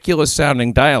ridiculous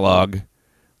sounding dialogue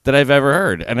that I've ever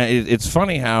heard. And it's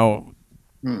funny how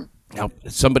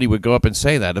somebody would go up and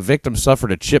say that. A victim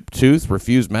suffered a chipped tooth,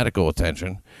 refused medical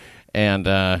attention. And,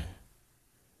 the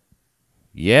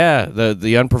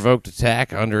unprovoked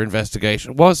attack under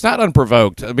investigation. Well, it's not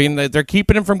unprovoked. I mean, they're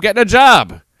keeping him from getting a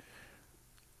job.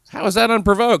 How is that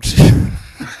unprovoked?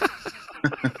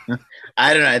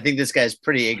 I don't know. I think this guy's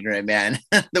pretty ignorant, man.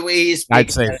 The way he's speaking. I'd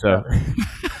say so.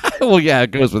 Well, yeah,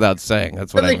 it goes without saying.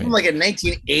 That's what I mean. From like a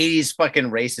 1980s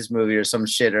fucking racist movie or some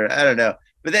shit, or I don't know.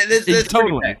 But that's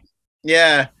totally.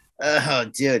 Yeah. Oh,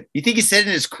 dude. You think he said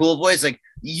in his cool voice, like,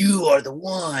 "You are the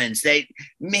ones that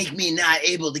make me not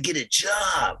able to get a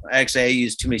job." Actually, I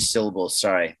used too many syllables.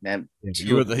 Sorry, man.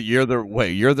 You're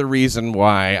the reason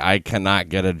why I cannot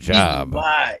get a job.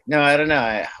 Why? No, I don't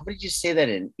know. How did you say that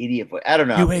in idiot voice? I don't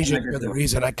know. You Asians are the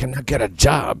reason I cannot get a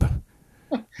job.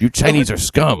 You Chinese are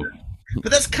scum.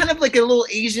 But that's kind of like a little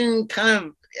Asian kind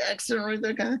of accent right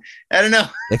there, kind of. I don't know.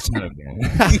 You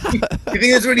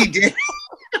think that's what he did?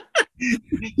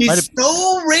 He's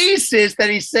so racist that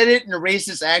he said it in a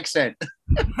racist accent.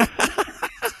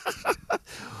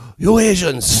 You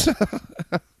Asians.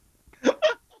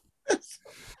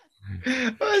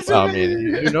 Well, I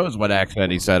mean, who knows what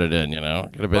accent he said it in,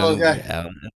 Could have been a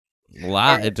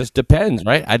lot. It just depends,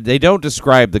 right? They don't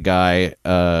describe the guy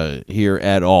here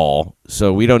at all,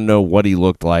 so we don't know what he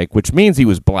looked like, which means he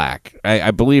was black.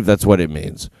 I believe that's what it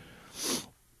means.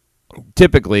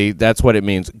 Typically, that's what it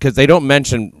means, because they don't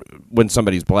mention when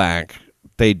somebody's black.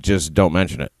 They just don't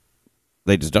mention it.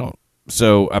 They just don't.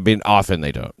 So, I mean, often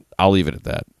they don't. I'll leave it at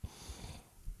that.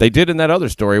 They did in that other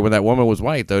story when that woman was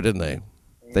white, though, didn't they?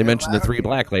 They mentioned the 3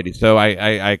 black ladies. So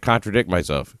I contradict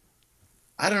myself.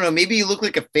 I don't know. Maybe you look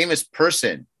like a famous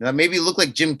person. Maybe you look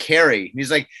like Jim Carrey.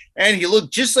 He's like, and he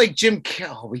looked just like Jim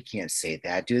Carrey. Oh, we can't say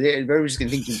that, dude. Everybody's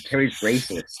going to think Jim Carrey's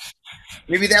racist.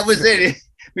 Maybe that was it.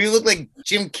 Maybe you look like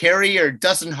Jim Carrey or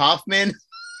Dustin Hoffman.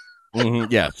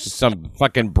 Yeah, some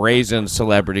fucking brazen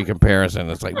celebrity comparison.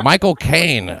 It's like Michael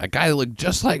Caine, a guy that looked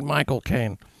just like Michael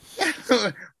Caine.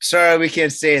 Sorry, we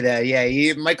can't say that.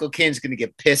 Yeah, Michael Caine's going to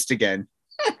get pissed again.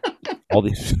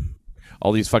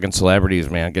 All these fucking celebrities,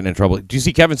 man, getting in trouble. Do you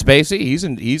see Kevin Spacey?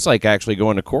 He's like actually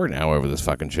going to court now over this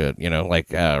fucking shit. You know, like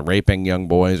raping young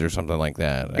boys or something like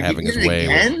that. Like having his way.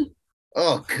 Again?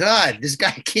 Oh God, this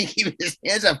guy can't keep his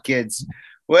hands off kids.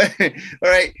 What? All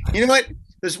right, you know what?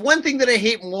 There's one thing that I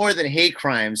hate more than hate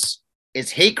crimes. It's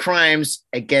hate crimes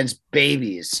against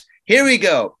babies. Here we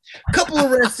go. Couple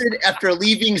arrested after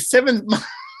leaving 7 months.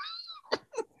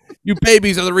 You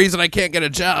babies are the reason I can't get a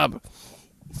job.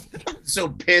 So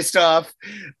pissed off.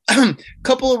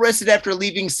 Couple arrested after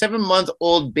leaving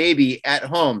 7-month-old baby at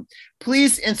home.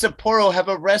 Police in Sapporo have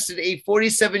arrested a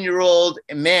 47-year-old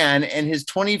man and his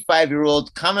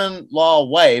 25-year-old common law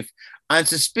wife on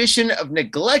suspicion of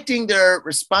neglecting their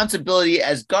responsibility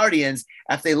as guardians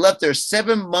after they left their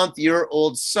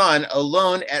 7-month-old son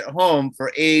alone at home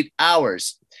for 8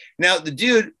 hours. Now, the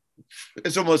dude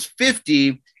is almost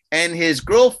 50, and his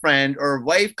girlfriend or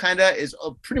wife is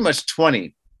pretty much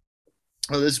 20.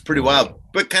 Oh, this is pretty wild,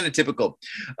 but kind of typical.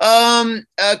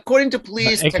 According to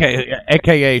police,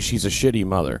 AKA she's a shitty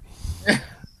mother.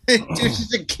 Dude,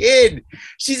 she's a kid.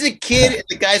 She's a kid, and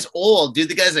the guy's old. Dude,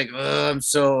 the guy's like, oh, I'm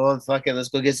so old. Fuck it, let's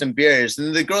go get some beers.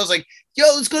 And the girl's like, yo,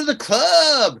 let's go to the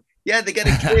club. Yeah, they got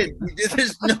a kid.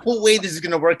 There's no way this is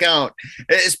going to work out,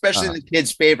 especially in the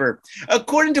kid's favor.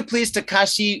 According to police,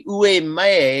 Takashi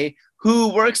Uemae,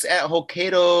 who works at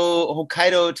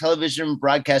Hokkaido Television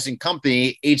Broadcasting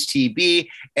Company, HTB,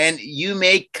 and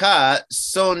Yumeka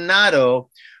Sonato,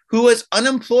 who was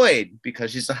unemployed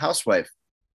because she's a housewife,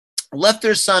 left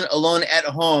their son alone at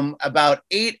home about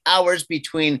 8 hours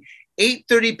between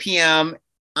 8:30 p.m.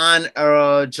 on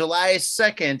July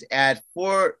 2nd at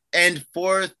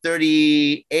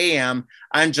 4:30 a.m.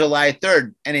 on July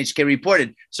 3rd, NHK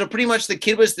reported. So pretty much the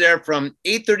kid was there from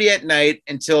 8:30 at night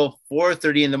until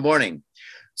 4:30 in the morning.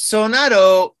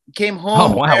 Sonato came home.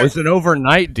 Oh wow, it was an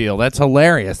overnight deal. That's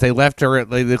hilarious. They left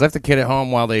the kid at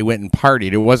home while they went and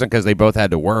partied. It wasn't because they both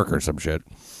had to work or some shit.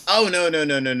 Oh no.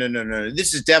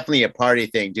 This is definitely a party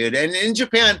thing, dude. And in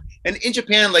Japan,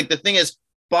 like the thing is,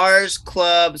 bars,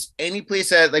 clubs, any place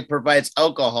that like provides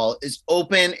alcohol is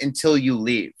open until you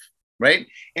leave, right?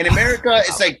 In America,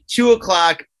 it's like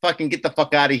 2:00, fucking get the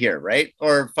fuck out of here, right?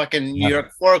 Or fucking New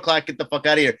York, 4:00, get the fuck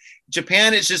out of here.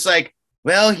 Japan, it's just like,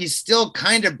 well, he's still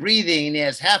kind of breathing and he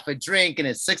has half a drink and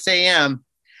it's 6 a.m.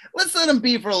 Let's let him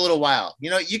be for a little while. You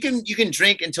know, you can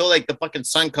drink until like the fucking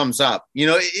sun comes up. You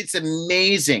know, it's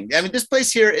amazing. I mean, this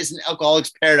place here is an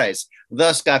alcoholic's paradise.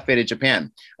 Thus got faded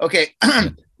Japan. Okay.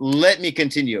 Let me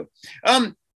continue.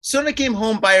 Sona came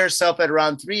home by herself at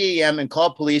around 3 a.m. and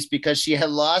called police because she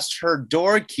had lost her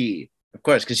door key. Of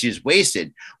course, because she was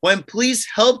wasted. When police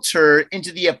helped her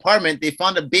into the apartment, they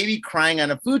found a baby crying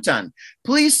on a futon.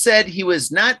 Police said he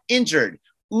was not injured.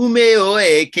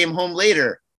 Umeoe came home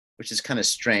later, which is kind of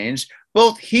strange.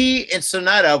 Both he and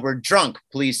Sonata were drunk,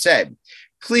 police said.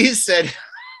 Police said...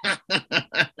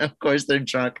 Of course they're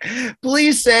drunk.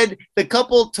 Police said the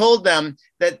couple told them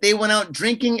that they went out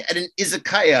drinking at an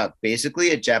izakaya, basically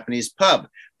a Japanese pub.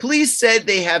 Police said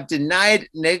they have denied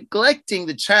neglecting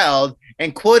the child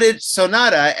and quoted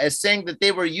Sonata as saying that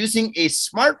they were using a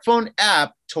smartphone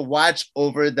app to watch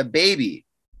over the baby.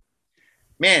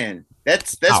 Man,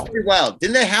 that's pretty wild.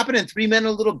 Didn't that happen in Three Men and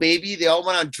a Little Baby? They all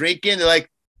went out drinking. They're like,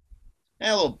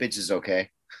 little bitch is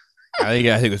okay. I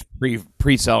think it was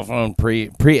pre cell phone,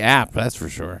 pre app. That's for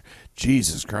sure.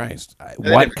 Jesus Christ!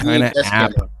 What kind of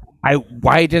app?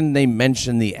 Why didn't they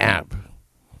mention the app?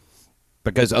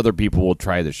 Because other people will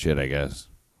try this shit, I guess.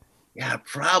 Yeah,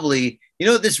 probably. You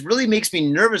know, this really makes me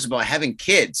nervous about having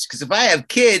kids. Because if I have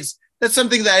kids, that's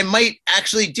something that I might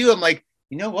actually do. I'm like,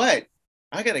 you know what?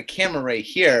 I got a camera right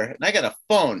here, and I got a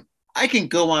phone. I can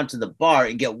go onto the bar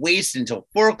and get wasted until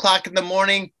 4:00 in the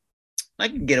morning. I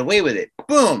can get away with it.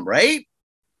 Boom, right?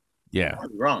 Yeah.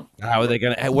 Wrong. How are they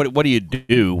gonna? What do you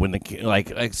do when the kid,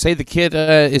 like say the kid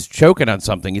is choking on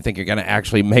something? You think you're gonna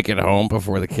actually make it home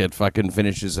before the kid fucking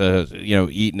finishes,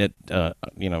 eating it,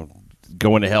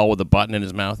 going to hell with a button in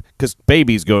his mouth? Because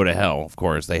babies go to hell, of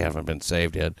course. They haven't been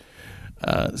saved yet.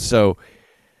 So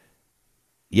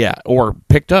Yeah, or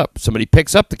picked up. Somebody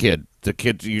picks up the kid. The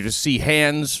kid, you just see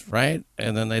hands, right?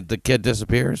 And then the kid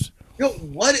disappears.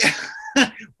 What?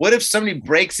 What if somebody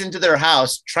breaks into their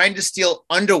house trying to steal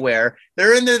underwear?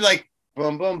 They're in there like,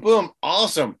 boom, boom, boom.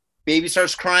 Awesome. Baby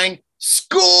starts crying.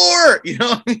 Score!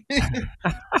 No, man.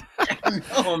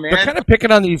 They're kind of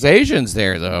picking on these Asians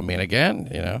there, though. I mean,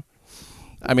 again,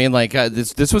 like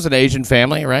this was an Asian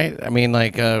family, right? I mean,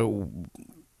 like,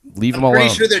 leave them alone.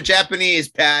 Pretty sure they're Japanese,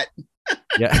 Pat.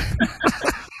 Yeah.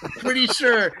 Pretty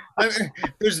sure.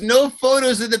 There's no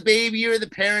photos of the baby or the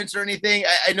parents or anything.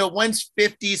 I know one's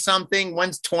 50 something,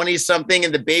 one's 20 something,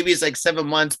 and the baby's like 7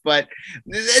 months, but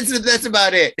that's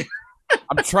about it.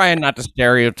 I'm trying not to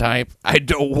stereotype. I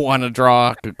don't want to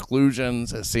draw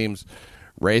conclusions. It seems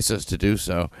racist to do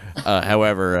so.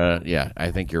 However, yeah,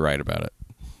 I think you're right about it.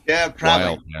 Yeah, probably.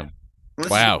 Wild, man.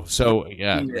 Wow. So,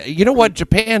 yeah. You know what?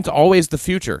 Japan's always the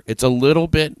future. It's a little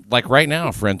bit like right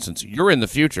now, for instance. You're in the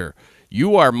future.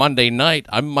 You are Monday night.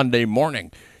 I'm Monday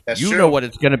morning. That's you true. know what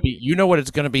it's going to be. You know what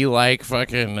it's going to be like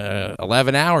fucking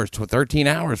 11 hours to 13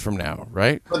 hours from now,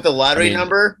 right? Put the lottery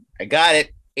number. I got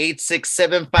it.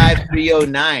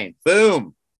 8675309.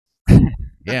 Boom.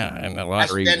 Yeah, and the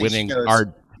lottery winning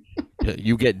card.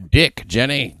 You get Dick,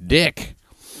 Jenny, Dick.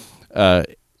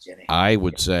 Jenny. I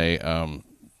would say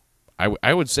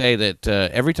I would say that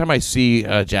every time I see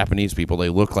Japanese people, they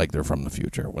look like they're from the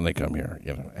future when they come here,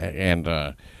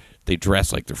 and they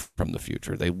dress like they're from the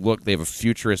future. They have a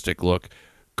futuristic look.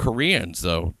 Koreans,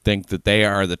 though, think that they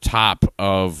are the top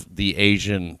of the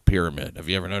Asian pyramid. Have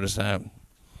you ever noticed that?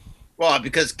 Well,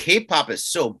 because K-pop is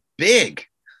so big.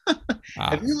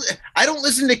 I don't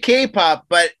listen to K-pop,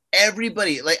 but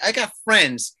everybody, like, I got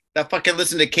friends that fucking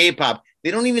listen to K-pop. They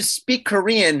don't even speak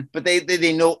Korean, but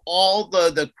they know all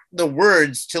the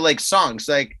words to like songs.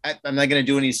 Like I'm not gonna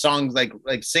do any songs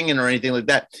like singing or anything like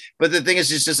that. But the thing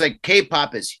is, it's just like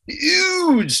K-pop is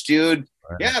huge, dude.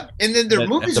 Yeah, and then their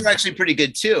movies are actually pretty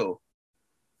good too.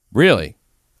 Really?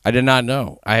 I did not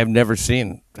know. I have never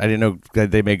seen. I didn't know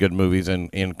that they made good movies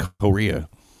in Korea.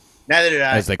 Neither did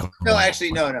I. As they call no,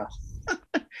 actually, no.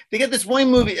 They got this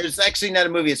one movie. It's actually not a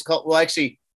movie. It's called. Well,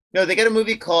 actually, no. They got a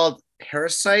movie called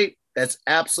Parasite. That's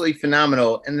absolutely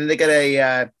phenomenal. And then they got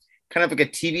a kind of like a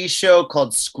TV show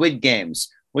called Squid Games,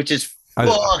 which is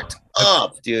fucked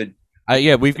up, dude.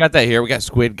 Yeah, we've got that here. We got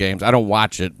Squid Games. I don't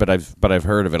watch it, but I've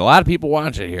heard of it. A lot of people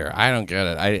watch it here. I don't get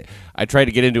it. I tried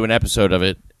to get into an episode of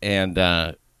it, and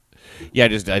it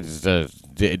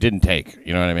didn't take.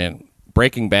 You know what I mean?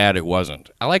 Breaking Bad, it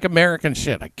wasn't. I like American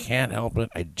shit. I can't help it.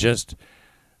 I just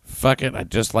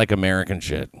like American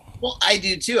shit. Well, I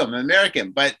do too. I'm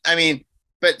American, but I mean.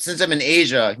 But since I'm in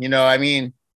Asia,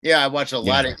 I watch a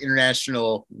lot of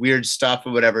international weird stuff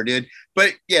or whatever, dude.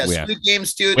 But yeah, Squid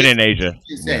Games, dude. When in Asia.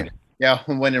 Yeah,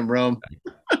 when in Rome.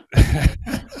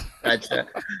 Gotcha.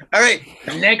 All right,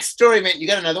 next story, man. You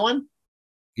got another one?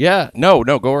 Yeah, no,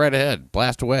 go right ahead.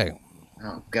 Blast away.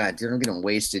 Oh, God, dude, I'm getting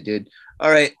wasted, dude.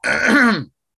 All right,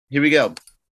 here we go.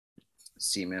 Let's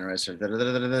see, man.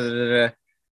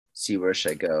 See, where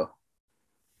should I go?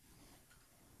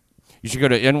 You should go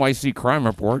to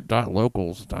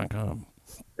nyccrimereport.locals.com.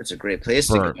 That's a great place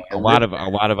to go. A lot of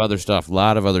other stuff, a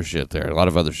lot of other shit there, a lot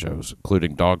of other shows,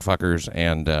 including Dogfuckers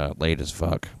and Late as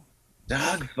Fuck.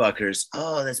 Dogfuckers.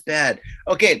 Oh, that's bad.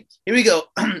 Okay, here we go.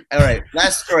 All right,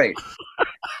 last story.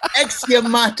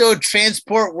 Ex-Yamato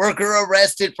transport worker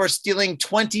arrested for stealing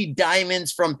 20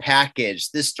 diamonds from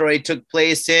package. This story took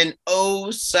place in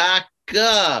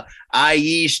Osaka. I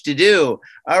used to do.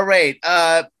 All right.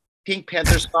 Pink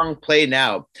Panther song play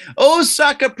now.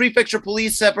 Osaka Prefecture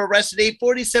Police have arrested a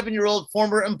 47-year-old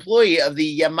former employee of the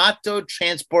Yamato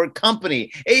Transport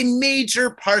Company, a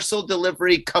major parcel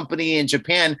delivery company in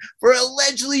Japan, for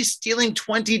allegedly stealing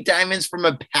 20 diamonds from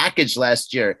a package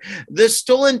last year. The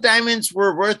stolen diamonds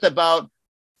were worth about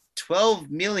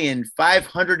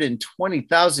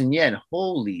 12,520,000 yen.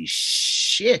 Holy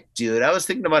shit, dude. I was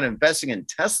thinking about investing in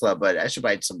Tesla, but I should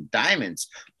buy some diamonds.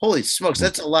 Holy smokes,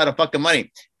 that's a lot of fucking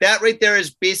money. That right there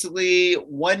is basically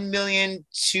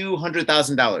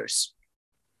 $1,200,000.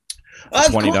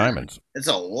 20 diamonds. It's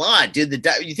a lot, dude.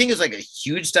 You think it's like a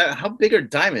huge diamond? How big are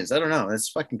diamonds? I don't know. That's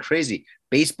fucking crazy.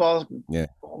 Baseball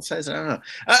size? I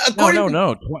don't know.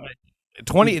 No.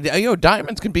 20,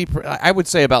 diamonds can be, I would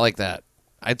say about like that.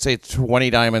 I'd say 20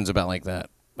 diamonds about like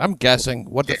that. I'm guessing.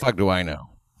 What the fuck do I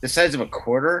know? The size of a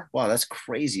quarter? Wow, that's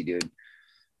crazy, dude.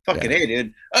 Fucking A,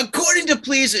 dude. According to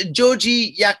police,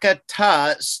 Joji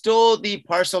Yakata stole the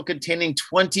parcel containing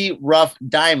 20 rough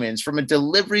diamonds from a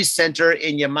delivery center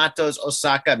in Yamato's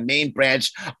Osaka main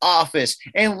branch office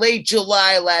in late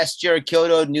July last year,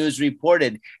 Kyoto News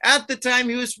reported. At the time,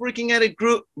 he was working as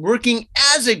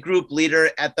a group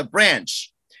leader at the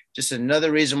branch. Just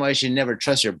another reason why you should never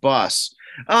trust your boss.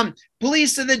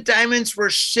 Police said the diamonds were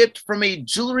shipped from a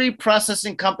jewelry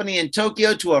processing company in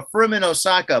Tokyo to a firm in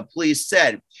Osaka, police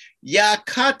said.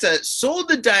 Yakata sold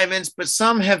the diamonds, but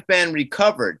some have been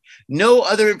recovered. No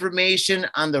other information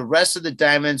on the rest of the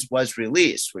diamonds was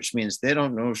released, which means they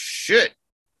don't know shit.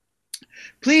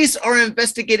 Police are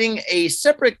investigating a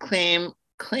separate claim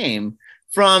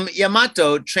from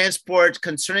Yamato Transport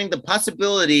concerning the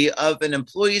possibility of an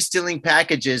employee stealing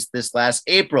packages this last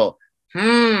April.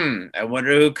 I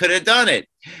wonder who could have done it.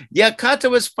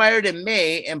 Yakata was fired in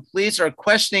May, and police are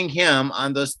questioning him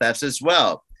on those thefts as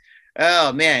well.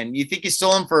 Oh, man, you think he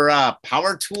stole them for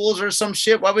power tools or some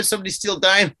shit? Why would somebody steal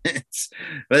diamonds?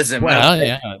 Listen, well,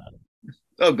 yeah.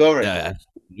 Oh, go over it.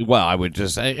 Well, I would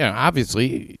just say,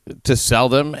 obviously to sell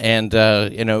them, and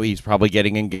he's probably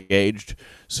getting engaged,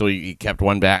 so he kept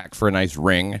one back for a nice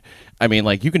ring. I mean,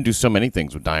 like, you can do so many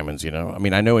things with diamonds, I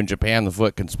mean, I know in Japan the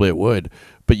foot can split wood,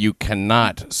 but you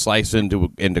cannot slice into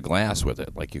glass with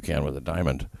it like you can with a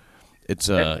diamond. It's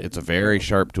a very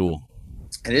sharp tool.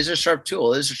 It is a sharp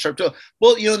tool.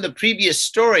 Well, in the previous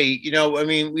story, I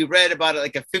mean, we read about it,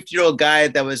 like a 50-year-old guy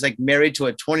that was like married to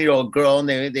a 20-year-old girl, and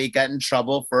they got in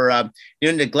trouble for,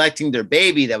 neglecting their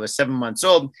baby that was 7 months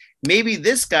old. Maybe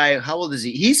this guy, how old is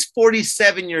he? He's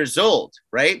 47 years old,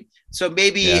 right? So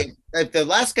maybe if the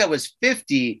last guy was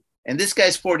 50 and this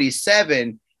guy's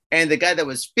 47, and the guy that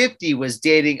was 50 was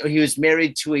dating, or he was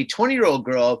married to a 20-year-old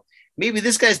girl. Maybe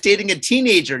this guy's dating a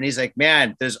teenager, and he's like,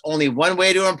 man, there's only one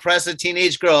way to impress a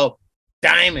teenage girl: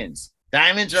 diamonds.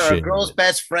 Diamonds are a girl's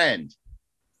best friend.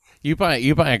 You buy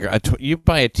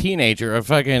a teenager a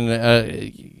fucking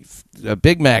a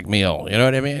Big Mac meal. You know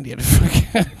what I mean? You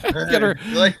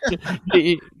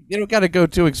don't got to go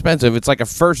too expensive. It's like a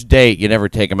first date. You never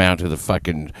take them out to the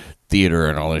fucking theater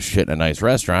and all this shit in a nice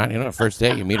restaurant. First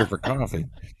date, you meet her for coffee.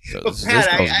 So this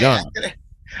girl's young.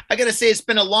 I got to say, it's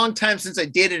been a long time since I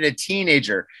dated a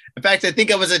teenager. In fact, I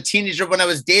think I was a teenager when I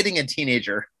was dating a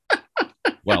teenager.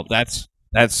 Well, that's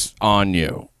on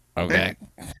you. Okay.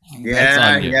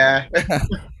 Yeah.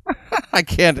 I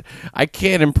can't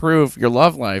improve your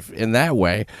love life in that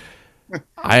way.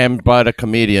 I am but a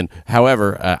comedian.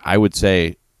 However, I would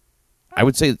say,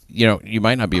 you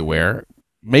might not be aware.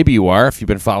 Maybe you are if you've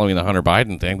been following the Hunter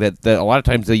Biden thing. That a lot of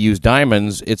times they use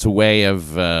diamonds. It's a way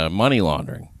of money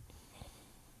laundering.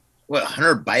 What,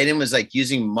 Hunter Biden was like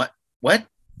using what?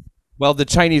 Well, the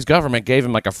Chinese government gave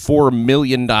him like a $4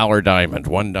 million diamond,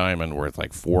 one diamond worth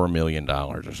like $4 million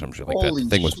or some shit like that. The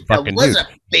thing was fucking huge. That was a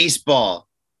baseball.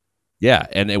 Yeah,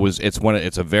 and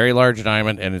it's a very large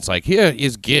diamond, and it's like, here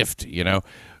is gift,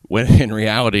 when in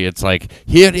reality it's like,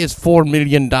 here is $4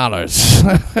 million,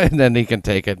 and then he can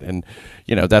take it, and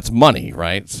that's money,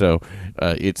 right? So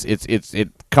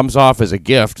it comes off as a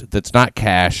gift that's not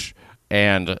cash.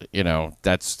 And,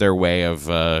 that's their way of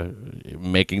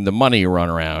making the money run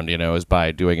around, is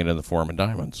by doing it in the form of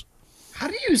diamonds. How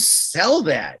do you sell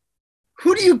that?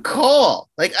 Who do you call?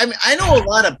 Like, I mean, I know a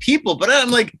lot of people, but I'm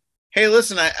like, hey,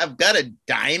 listen, I've got a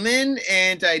diamond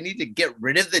and I need to get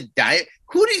rid of the diamond.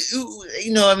 Who do you,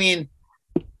 I mean.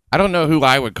 I don't know who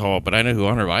I would call, but I know who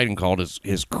Hunter Biden called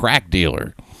his crack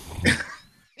dealer.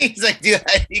 He's like, dude,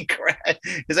 I need crack.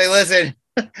 He's like, listen.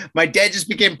 My dad just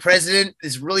became president.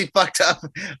 It's really fucked up.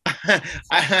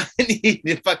 I need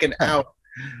to fucking out.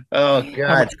 Oh God!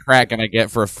 How much crack can I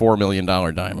get for a $4 million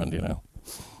diamond?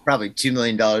 Probably $2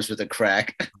 million worth of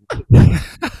crack.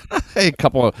 Hey, a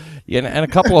couple of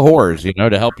whores,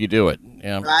 to help you do it.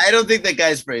 Yeah. I don't think that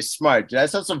guy's very smart, dude. I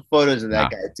saw some photos of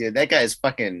that guy, dude. That guy is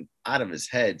fucking out of his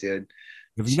head, dude.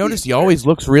 Have you noticed he always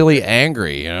looks really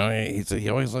angry? He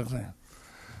always looks like.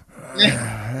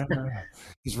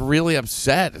 He's really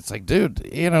upset. It's like, dude,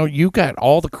 you got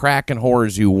all the crack and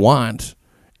whores you want,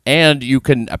 and you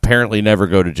can apparently never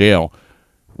go to jail.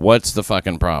 What's the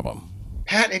fucking problem?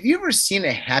 Pat, have you ever seen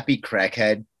a happy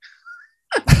crackhead?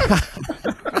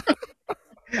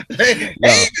 Hey,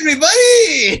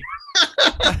 everybody!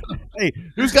 Hey,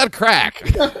 who's got crack?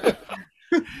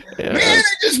 Man, I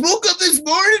just woke up this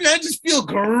morning and I just feel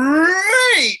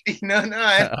great.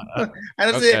 I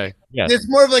don't say it's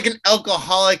more of like an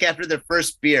alcoholic after their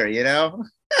first beer,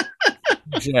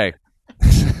 Jay.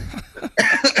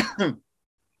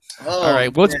 All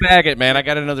right, let's bag it, man. I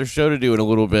got another show to do in a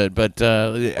little bit, but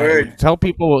tell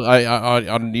people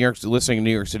on listening to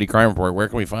New York City Crime Report, where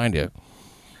can we find you?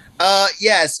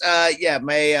 Yes. Yeah.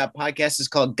 My podcast is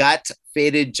called Got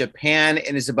Faded Japan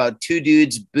and is about two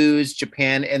dudes, booze,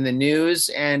 Japan, and the news.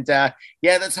 And yeah,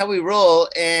 that's how we roll.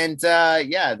 And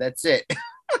yeah, that's it.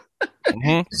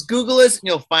 Mm-hmm. Just Google us and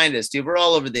you'll find us, dude. We're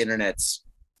all over the internets.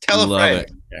 Tell a Love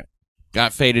friend. it.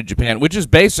 Got Faded Japan, which is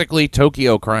basically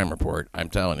Tokyo Crime Report. I'm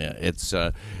telling you,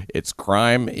 it's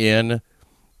crime in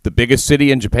the biggest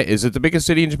city in Japan. Is it the biggest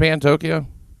city in Japan, Tokyo?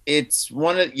 It's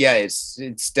one of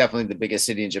it's definitely the biggest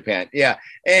city in Japan. Yeah.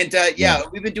 And yeah,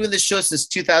 we've been doing this show since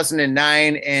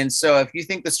 2009. And so if you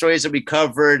think the stories that we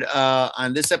covered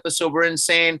on this episode were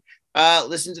insane,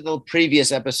 listen to the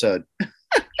previous episode.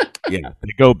 Yeah,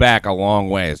 they go back a long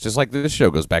ways. Just like this show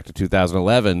goes back to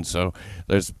 2011. So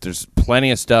there's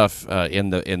plenty of stuff in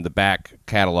the back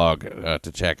catalog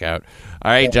to check out.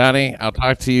 All right, Johnny, I'll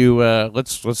talk to you.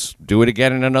 Let's do it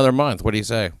again in another month. What do you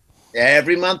say? Yeah,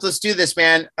 every month, let's do this,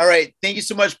 man. All right. Thank you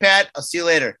so much, Pat. I'll see you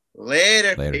later.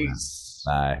 Later. Peace.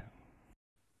 Man. Bye.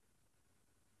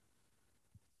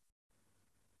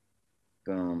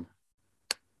 Boom.